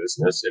new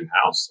business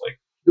in-house. Like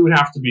it would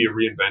have to be a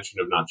reinvention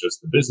of not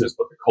just the business,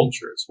 but the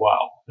culture as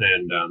well.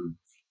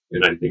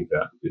 And I think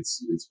that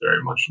it's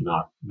very much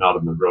not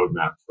on the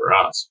roadmap for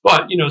us.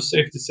 But,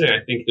 safe to say,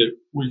 I think that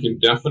we can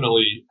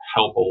definitely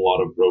help a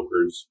lot of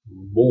brokers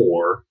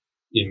more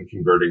in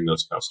converting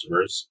those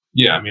customers.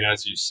 Yeah, I mean,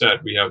 as you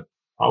said, we have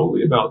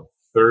probably about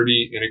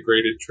 30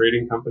 integrated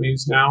trading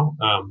companies now.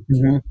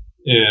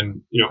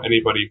 And,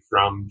 anybody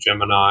from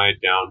Gemini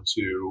down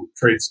to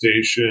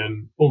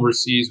TradeStation.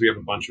 Overseas, we have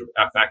a bunch of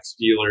FX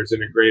dealers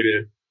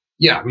integrated.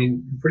 Yeah, I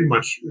mean, pretty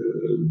much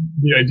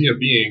the idea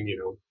being,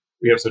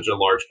 we have such a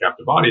large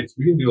captive audience,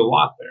 we can do a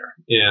lot there.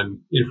 And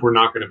if we're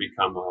not going to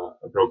become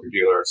a broker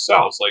dealer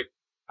ourselves,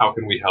 how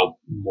can we help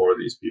more of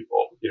these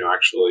people,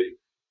 actually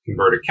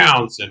convert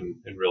accounts and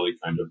really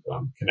kind of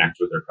connect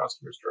with their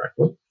customers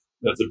directly?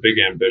 That's a big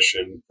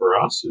ambition for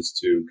us, is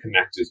to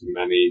connect as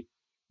many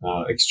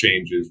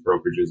exchanges,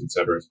 brokerages, et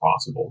cetera, as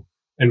possible,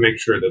 and make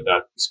sure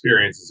that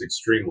experience is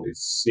extremely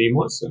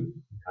seamless and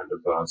kind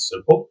of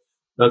simple.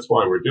 That's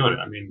why we're doing it.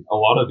 I mean, a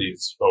lot of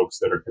these folks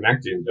that are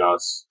connecting to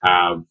us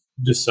have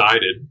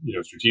decided,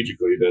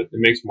 strategically that it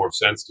makes more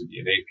sense to be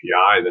an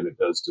API than it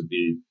does to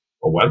be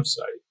a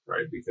website,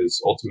 right?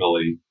 Because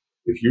ultimately,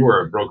 if you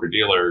are a broker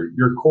dealer,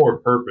 your core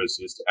purpose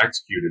is to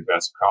execute at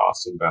best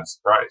cost and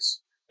best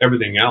price.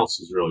 Everything else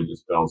is really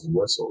just bells and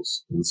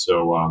whistles. And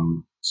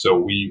so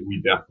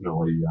we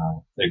definitely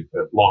think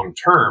that long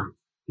term,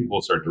 people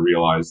will start to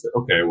realize that,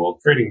 okay, well,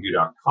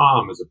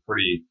 TradingView.com is a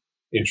pretty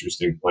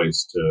interesting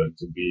place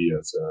to be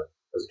as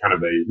a kind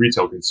of a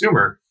retail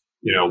consumer.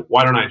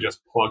 Why don't I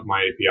just plug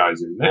my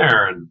APIs in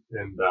there and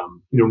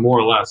more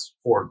or less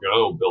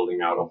forego building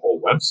out a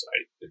whole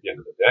website at the end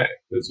of the day,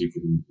 because you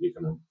can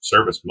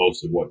service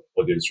most of what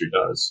the industry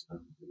does in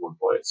one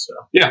place. So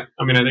yeah,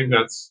 I think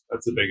that's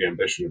a big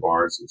ambition of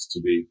ours, is to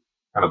be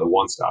kind of the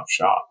one-stop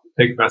shop.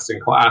 Take best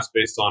in class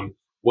based on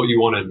what you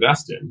want to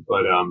invest in,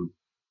 but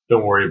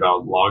don't worry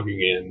about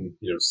logging in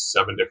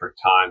 7 different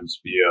times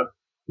via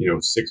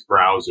 6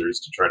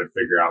 browsers to try to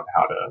figure out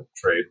how to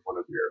trade one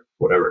of your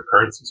whatever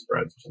currency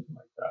spreads or something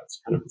like that. It's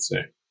kind of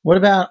insane. What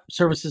about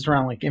services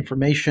around like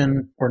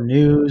information or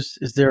news?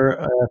 Is there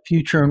a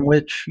future in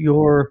which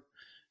you're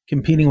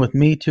competing with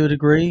me to a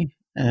degree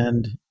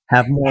and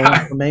have more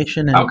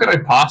information? How could I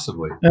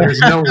possibly? There's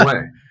no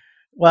way.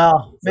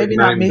 Well, It's maybe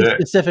like not me night and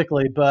day.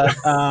 specifically, but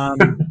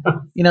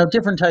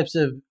different types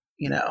of,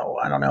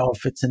 I don't know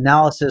if it's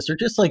analysis or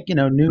just like,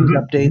 news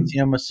updates.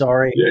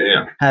 Masari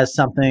has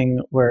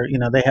something where,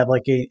 they have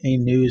like a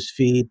news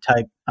feed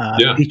type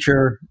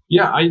feature.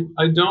 Yeah,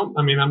 I don't,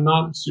 I'm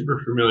not super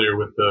familiar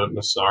with the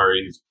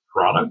Masari's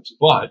product,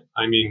 but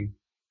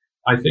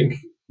I think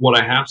what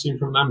I have seen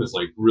from them is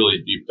like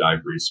really deep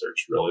dive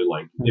research, really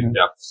like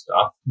in-depth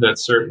stuff that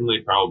certainly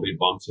probably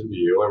bumps into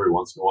you every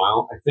once in a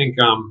while. I think,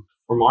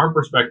 from our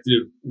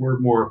perspective, we're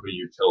more of a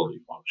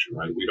utility function,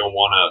 right? We don't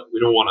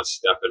want to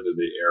step into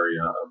the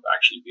area of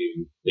actually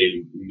being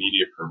a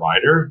media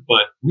provider,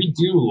 but we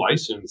do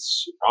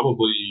license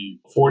probably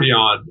 40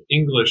 odd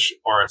English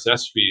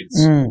RSS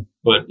feeds.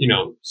 But,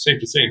 safe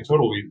to say in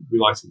total, we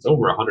license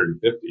over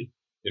 150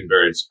 in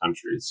various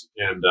countries.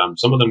 And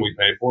some of them we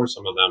pay for,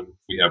 some of them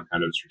we have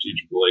kind of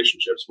strategic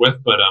relationships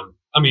with. But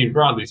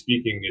broadly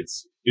speaking,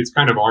 it's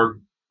kind of our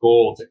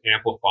goal to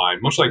amplify,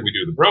 much like we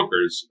do the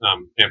brokers,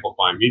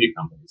 amplify media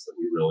companies that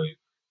we really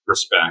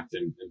respect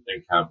and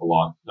think have a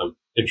lot of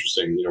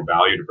interesting,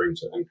 value to bring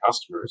to end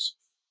customers.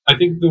 I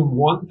think the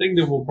one thing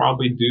that we'll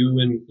probably do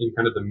in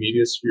kind of the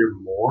media sphere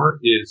more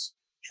is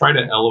try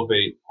to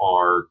elevate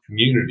our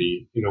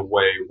community in a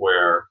way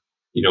where,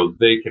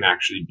 they can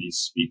actually be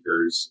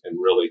speakers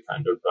and really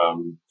kind of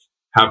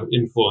have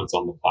influence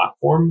on the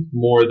platform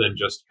more than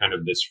just kind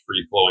of this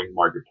free flowing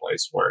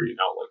marketplace where,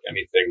 like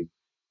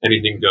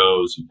anything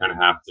goes. You kind of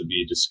have to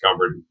be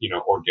discovered,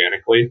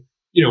 organically.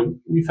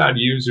 We've had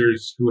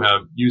users who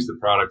have used the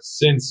product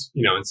since,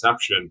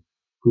 inception,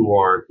 who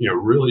are,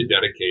 really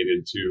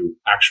dedicated to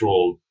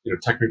actual,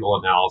 technical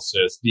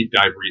analysis, deep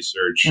dive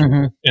research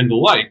and the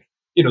like.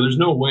 There's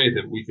no way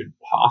that we could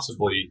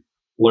possibly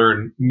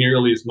learn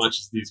nearly as much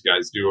as these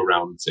guys do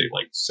around, say,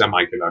 like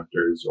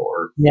semiconductors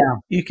or. Yeah,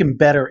 you can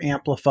better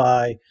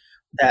amplify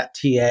that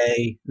TA,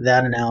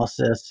 that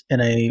analysis in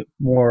a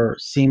more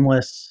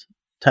seamless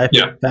type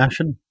of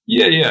fashion.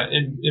 Yeah.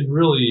 And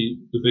really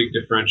the big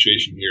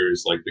differentiation here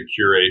is like the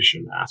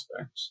curation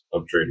aspect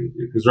of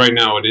TradingView, because right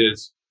now it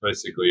is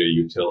basically a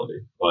utility.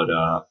 But,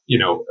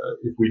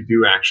 if we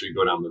do actually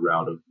go down the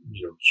route of,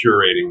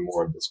 curating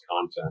more of this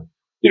content,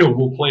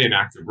 we'll play an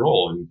active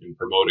role in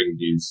promoting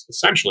these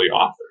essentially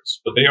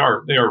authors, but they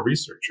are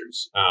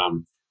researchers.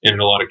 And in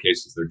a lot of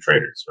cases, they're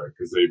traders, right?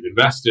 Because they've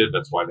invested.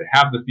 That's why they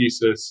have the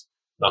thesis.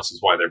 Thus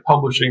is why they're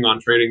publishing on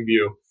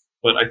TradingView.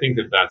 But I think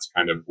that that's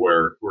kind of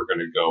where we're going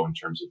to go in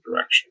terms of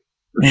direction,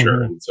 for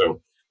sure. And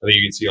so I think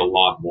you can see a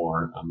lot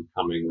more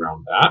coming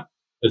around that,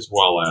 as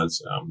well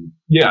as,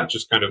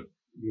 just kind of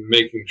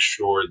making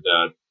sure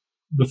that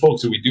the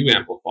folks that we do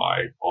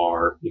amplify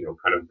are,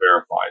 kind of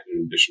verified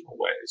in additional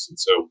ways. And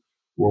so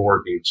we're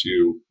working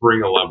to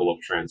bring a level of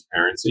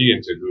transparency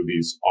into who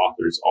these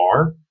authors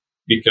are,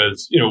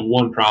 because,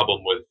 one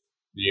problem with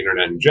the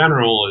internet in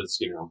general is,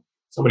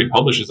 somebody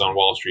publishes on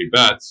Wall Street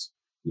Bets,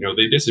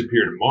 they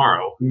disappear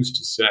tomorrow. Who's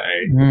to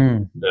say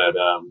that,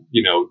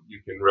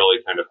 you can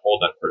really kind of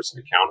hold that person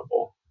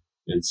accountable?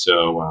 And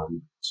so,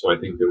 so I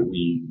think that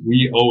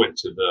we owe it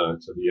to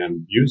the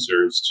end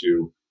users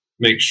to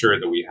make sure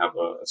that we have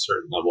a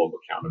certain level of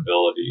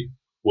accountability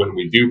when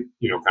we do,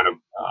 kind of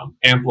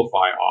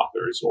amplify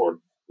authors or,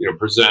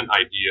 present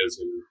ideas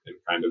and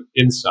kind of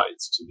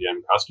insights to the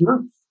end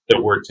customer,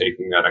 that we're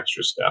taking that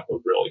extra step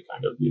of really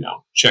kind of,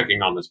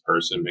 checking on this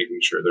person, making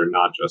sure they're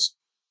not just,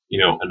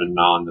 an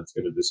anon that's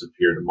going to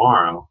disappear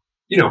tomorrow,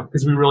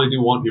 because we really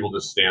do want people to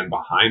stand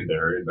behind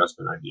their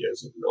investment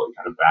ideas and really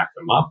kind of back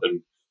them up.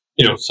 And,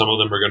 some of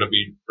them are going to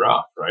be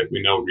rough, right?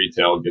 We know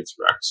retail gets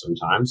wrecked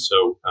sometimes.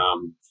 So,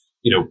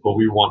 but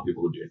we want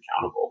people to be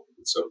accountable.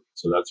 And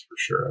so that's for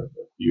sure a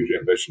huge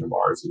ambition of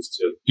ours, is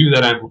to do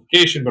that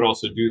amplification, but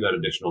also do that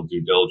additional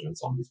due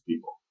diligence on these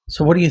people.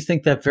 So what do you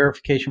think that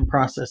verification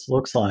process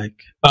looks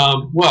like?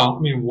 Well, I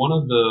mean, one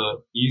of the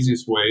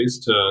easiest ways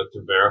to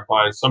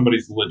verify if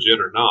somebody's legit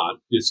or not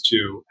is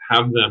to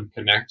have them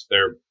connect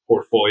their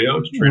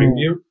portfolio to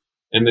TradingView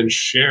and then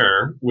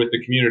share with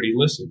the community,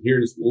 listen,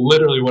 here's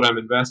literally what I'm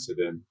invested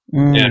in.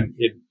 And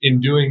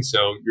in doing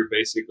so, you're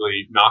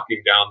basically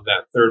knocking down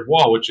that third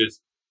wall, which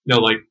is,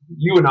 like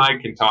you and I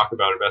can talk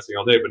about investing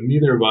all day, but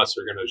neither of us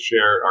are going to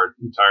share our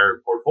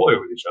entire portfolio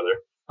with each other.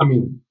 I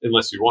mean,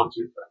 unless you want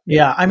to. But,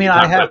 yeah, I mean,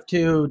 I have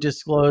to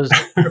disclose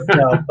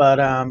crypto,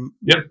 but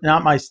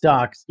not my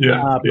stocks.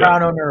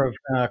 Proud owner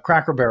of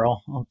Cracker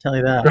Barrel, I'll tell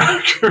you that.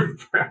 Cracker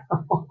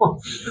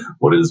Barrel.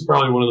 What is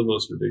probably one of the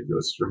most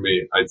ridiculous for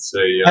me? I'd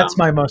say that's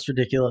my most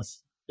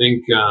ridiculous. I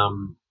think I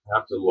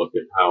have to look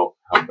at how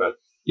bad.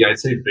 Yeah, I'd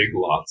say Big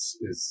Lots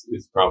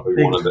is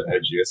probably one of the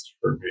edgiest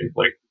for me.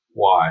 Like,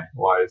 why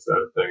is that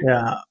a thing?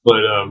 Yeah,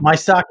 but my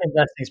stock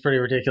investing is pretty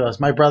ridiculous.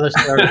 My brother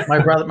started.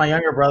 my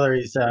younger brother,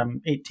 he's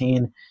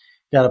 18,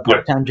 got a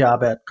part-time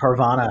job at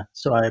Carvana,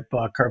 so I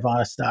bought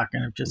Carvana stock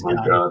and I've just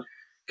got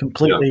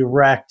completely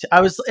wrecked.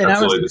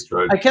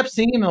 I kept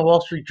seeing him in the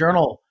Wall Street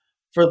Journal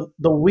for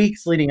the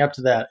weeks leading up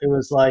to that. It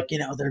was like,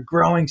 they're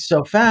growing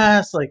so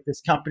fast, like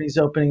this company's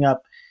opening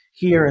up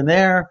here and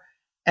there,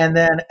 and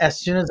then as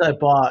soon as I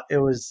bought, it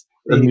was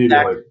the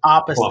exact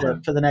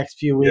opposite for the next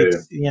few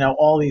weeks.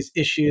 All these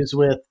issues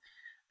with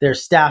their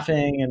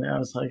staffing, and I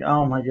was like,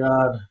 oh my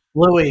God,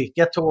 Louis,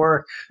 get to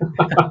work.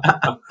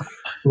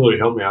 Louis,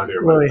 help me out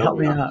here. Louis, help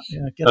me out.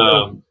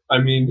 Yeah, I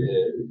mean,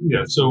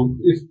 so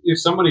if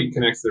somebody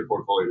connects their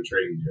portfolio to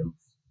TradingView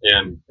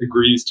and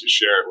agrees to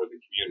share it with the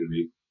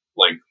community,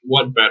 like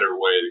what better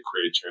way to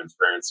create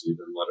transparency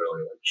than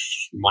literally like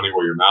money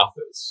where your mouth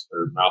is,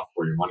 or mouth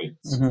where your money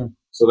is.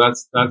 So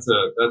that's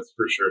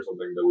for sure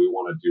something that we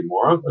want to do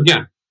more of.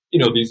 Again,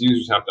 these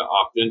users have to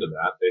opt into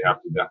that. They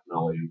have to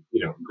definitely,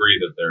 agree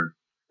that they're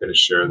going to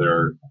share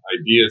their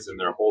ideas and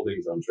their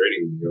holdings on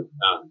TradingView.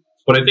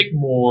 But I think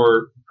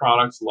more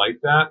products like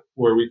that,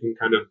 where we can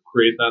kind of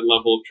create that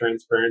level of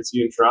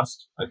transparency and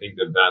trust, I think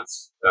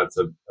that's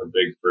a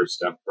big first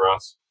step for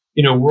us.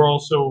 We're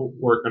also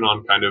working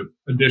on kind of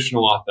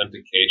additional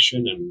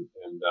authentication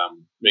and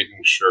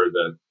making sure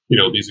that,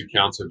 these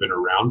accounts have been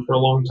around for a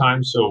long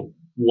time. So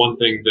one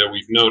thing that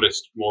we've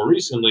noticed more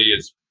recently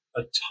is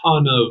a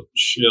ton of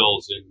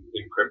shills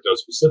in crypto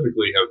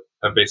specifically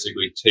have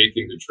basically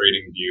taken to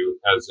TradingView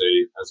as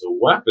a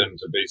weapon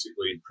to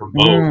basically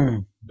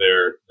promote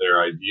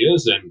their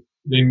ideas, and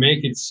they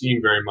make it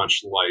seem very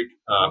much like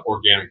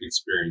organic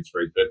experience,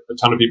 right? That a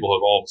ton of people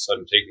have all of a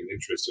sudden taken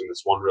interest in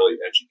this one really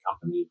edgy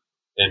company,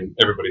 and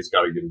everybody's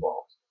got to get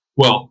involved.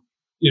 Well,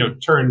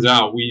 turns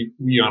out we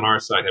on our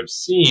side have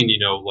seen,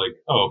 like,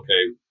 oh,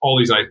 okay, all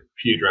these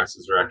IP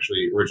addresses are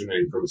actually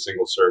originating from a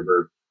single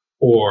server,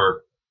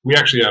 or we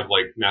actually have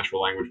like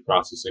natural language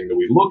processing that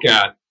we look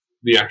at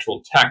the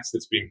actual text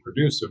that's being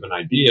produced of an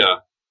idea,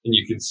 and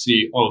you can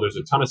see, oh, there's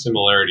a ton of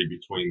similarity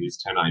between these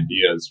 10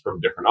 ideas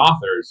from different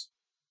authors,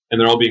 and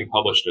they're all being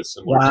published at a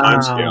similar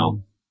time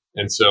scale.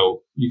 And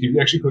so you can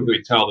actually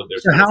quickly tell that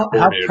there's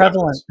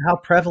how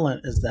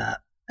prevalent is that?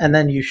 And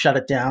then you shut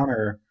it down,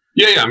 or?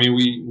 Yeah. I mean,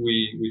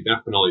 we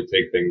definitely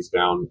take things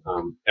down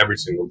every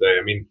single day.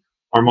 I mean,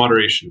 our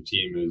moderation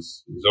team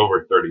is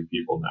over 30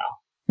 people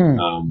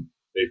now.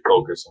 They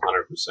focus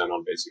 100%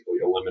 on basically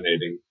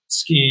eliminating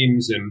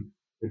schemes and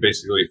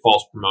basically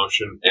false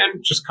promotion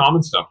and just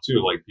common stuff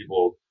too, like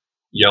people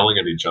yelling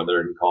at each other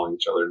and calling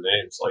each other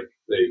names. Like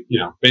they,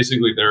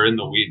 basically they're in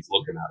the weeds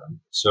looking at them.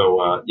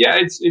 So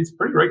it's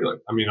pretty regular.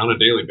 I mean, on a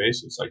daily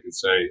basis, I could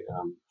say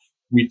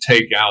we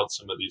take out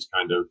some of these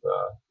kind of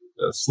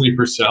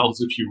sleeper cells,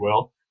 if you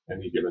will,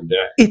 any given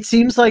day. It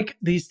seems like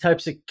these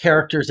types of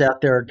characters out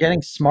there are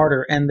getting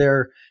smarter, and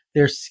their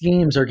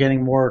schemes are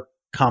getting more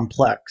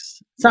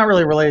complex. It's not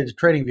really related to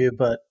TradingView,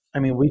 but I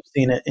mean, we've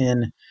seen it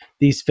in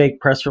these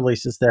fake press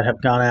releases that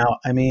have gone out.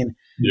 I mean,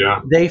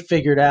 they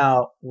figured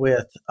out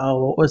with,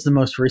 what was the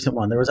most recent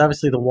one? There was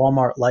obviously the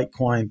Walmart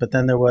Litecoin, but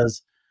then there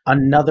was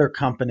another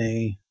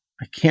company,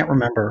 I can't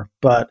remember,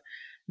 but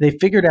they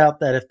figured out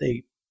that if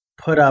they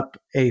put up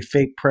a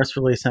fake press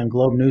release on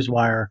Globe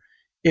Newswire,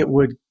 it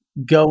would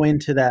go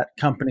into that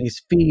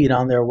company's feed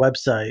on their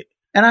website.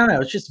 And I don't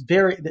know, it's just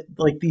very,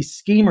 like, these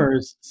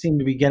schemers seem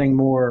to be getting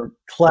more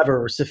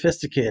clever or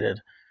sophisticated.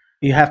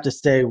 You have to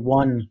stay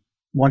one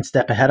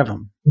step ahead of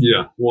them.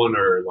 Yeah, one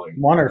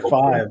or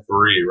five.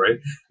 3, right?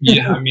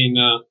 Yeah, I mean,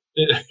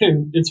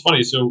 it's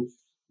funny. So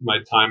my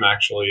time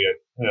actually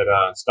at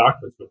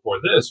Stocktwits before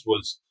this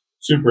was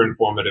super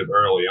informative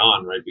early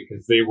on, right?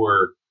 Because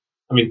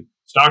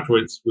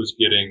Stocktwits was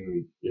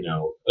getting,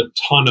 a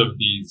ton of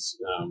these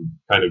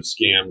kind of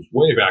scams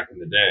way back in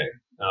the day.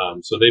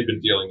 So they've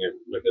been dealing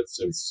with it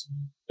since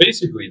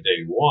basically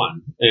day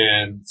one.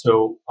 And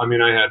so, I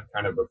mean, I had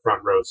kind of a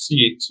front row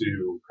seat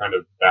to kind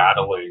of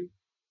battling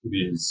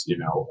these,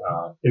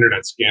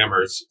 internet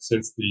scammers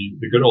since the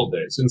good old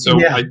days. And so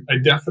I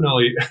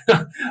definitely,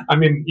 I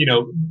mean,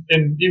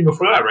 and even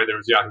before that, right, there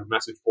was Yahoo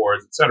message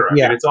boards, et cetera.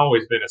 Yeah. I mean, it's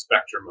always been a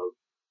spectrum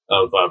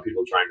of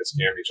people trying to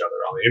scam each other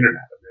on the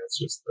internet. I mean, it's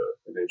just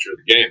the nature of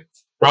the game.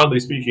 Broadly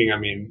speaking, I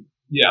mean,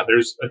 yeah,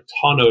 there's a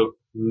ton of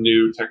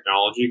new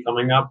technology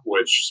coming up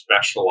which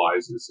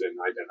specializes in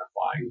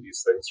identifying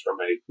these things from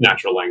a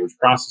natural language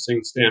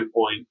processing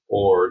standpoint,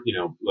 or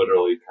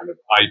literally kind of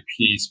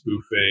IP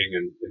spoofing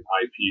and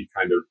IP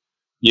kind of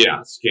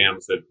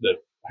scams that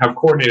have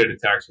coordinated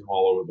attacks from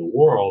all over the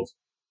world.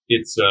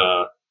 It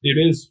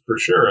is for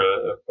sure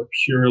a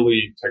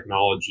purely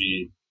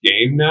technology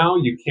game now.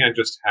 You can't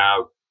just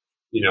have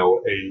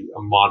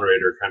a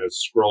moderator kind of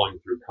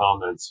scrolling through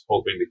comments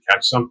hoping to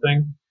catch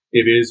something.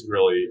 It is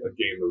really a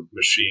game of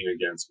machine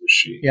against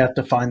machine. You have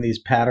to find these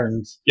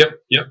patterns. Yep.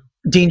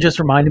 Dean just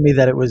reminded me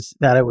that it was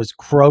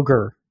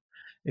Kroger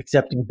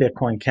accepting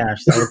Bitcoin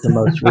Cash. That was the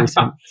most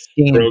recent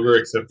scheme. Kroger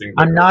accepting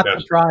Bitcoin I'm not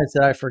Cash. surprised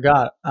that I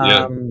forgot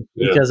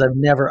because I've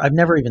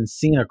never even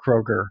seen a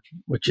Kroger,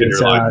 which is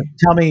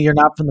tell me you're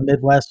not from the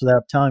Midwest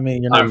without telling me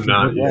you're not from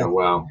the Midwest. Yeah,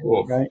 wow.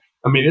 Right?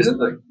 I mean,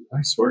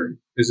 I swear,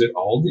 is it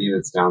Aldi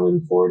that's down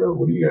in Florida?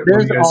 What do you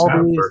guys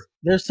have for?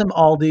 There's some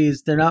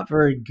Aldis. They're not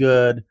very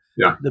good.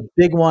 Yeah. The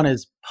big one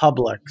is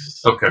Publix.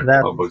 Okay.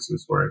 Publix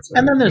is where it's at.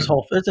 And then there's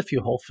there's a few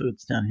Whole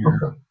Foods down here.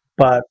 Okay.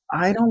 But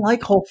I don't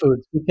like Whole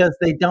Foods because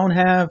they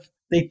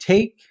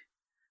take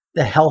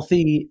the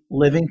healthy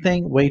living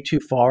thing way too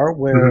far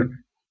where,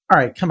 all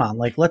right, come on,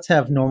 like let's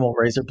have normal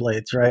razor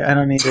blades, right? I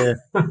don't need to,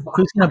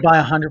 who's going to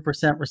buy 100%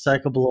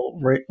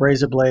 recyclable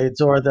razor blades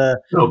or have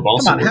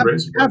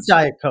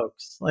Diet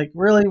Cokes. Like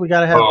really, we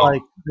got to have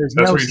there's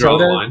no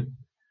soda. The line.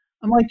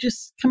 I'm like,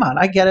 just come on.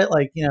 I get it.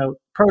 Like,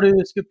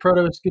 produce,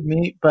 good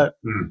meat, but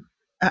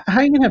how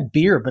are you going to have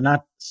beer but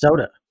not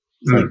soda?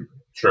 It's like,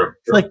 True.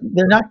 Like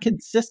they're not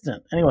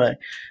consistent. Anyway,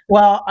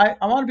 well, I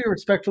want to be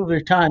respectful of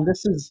your time.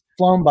 This has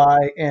flown by,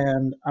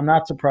 and I'm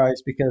not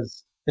surprised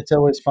because it's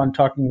always fun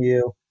talking to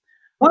you.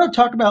 I want to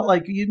talk about,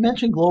 like you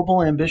mentioned,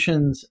 global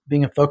ambitions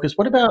being a focus.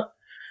 What about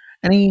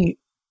any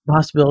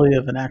possibility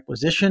of an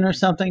acquisition or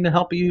something to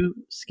help you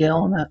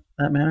scale in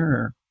that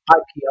manner, or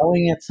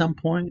IPOing at some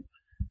point?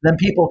 Then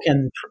people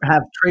can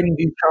have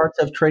TradingView charts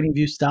of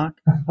TradingView stock.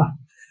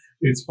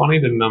 It's funny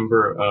the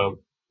number of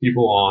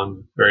people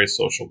on various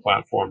social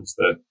platforms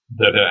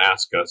that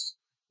ask us,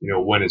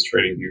 when is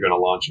TradingView going to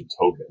launch a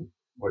token?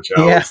 Which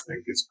I always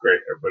think is great.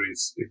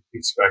 Everybody's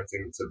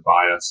expecting to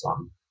buy us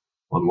on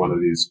one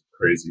of these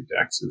crazy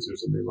dexes or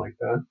something like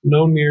that.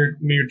 No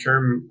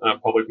near-term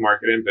public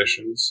market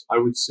ambitions. I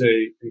would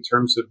say in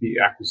terms of the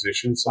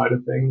acquisition side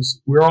of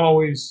things, we're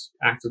always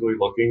actively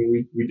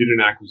looking. We did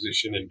an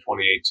acquisition in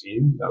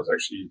 2018. That was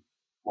actually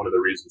one of the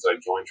reasons I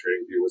joined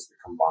TradingView, was the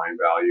combined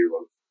value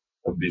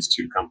of these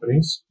two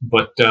companies.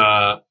 But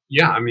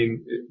I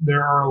mean,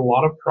 there are a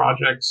lot of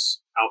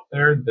projects out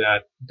there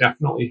that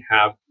definitely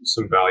have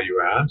some value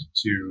add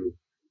to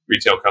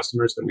retail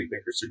customers that we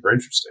think are super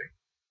interesting.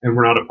 And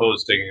we're not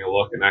opposed to taking a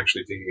look and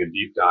actually taking a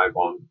deep dive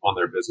on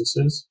their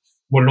businesses.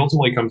 What it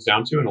ultimately comes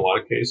down to in a lot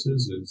of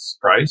cases is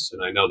price.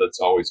 And I know that's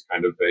always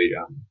kind of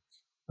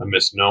a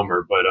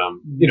misnomer, but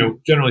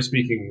generally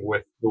speaking,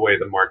 with the way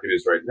the market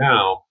is right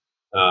now,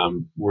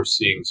 we're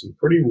seeing some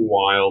pretty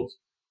wild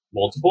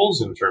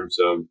multiples in terms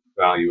of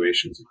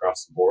valuations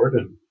across the board.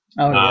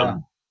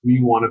 And we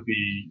want to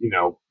be,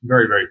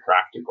 very, very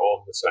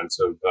practical in the sense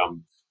of,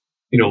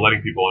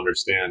 letting people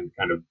understand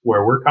kind of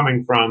where we're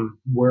coming from,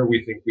 where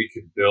we think we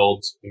could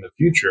build in the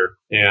future.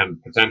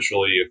 And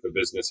potentially if the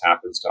business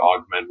happens to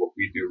augment what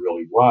we do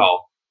really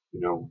well,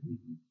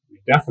 we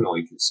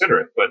definitely consider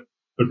it. But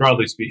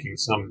broadly speaking,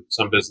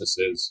 some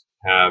businesses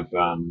have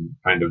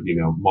kind of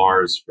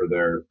Mars for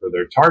their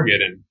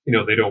target, and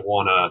they don't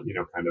want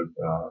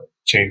to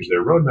change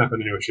their roadmap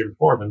in any way, shape, or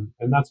form,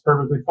 and that's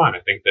perfectly fine.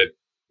 I think that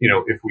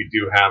if we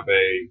do have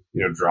a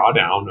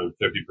drawdown of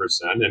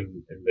 50%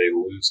 and they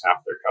lose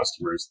half their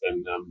customers,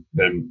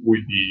 then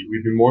we'd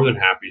be more than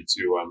happy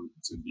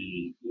to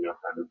be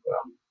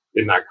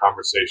in that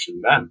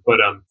conversation then. But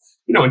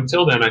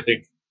until then, I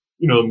think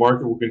the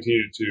market will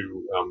continue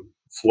to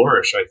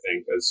flourish, I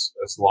think, as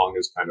long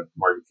as kind of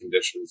market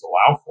conditions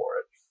allow for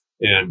it.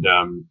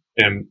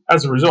 And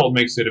as a result,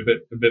 makes it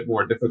a bit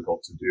more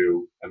difficult to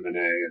do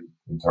M&A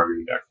and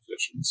targeted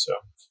acquisitions. So,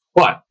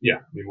 but yeah,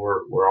 I mean,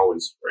 we're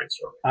always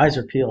brainstorming. Eyes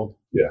are peeled.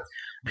 Yeah.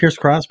 Pierce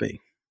Crosby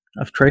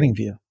of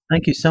TradingView,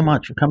 thank you so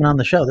much for coming on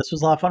the show. This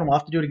was a lot of fun. We'll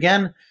have to do it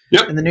again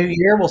in the new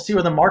year. We'll see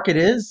where the market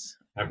is.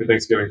 Happy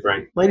Thanksgiving,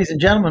 Frank. Ladies and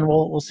gentlemen,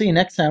 we'll see you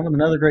next time with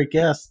another great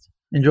guest.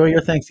 Enjoy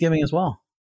your Thanksgiving as well.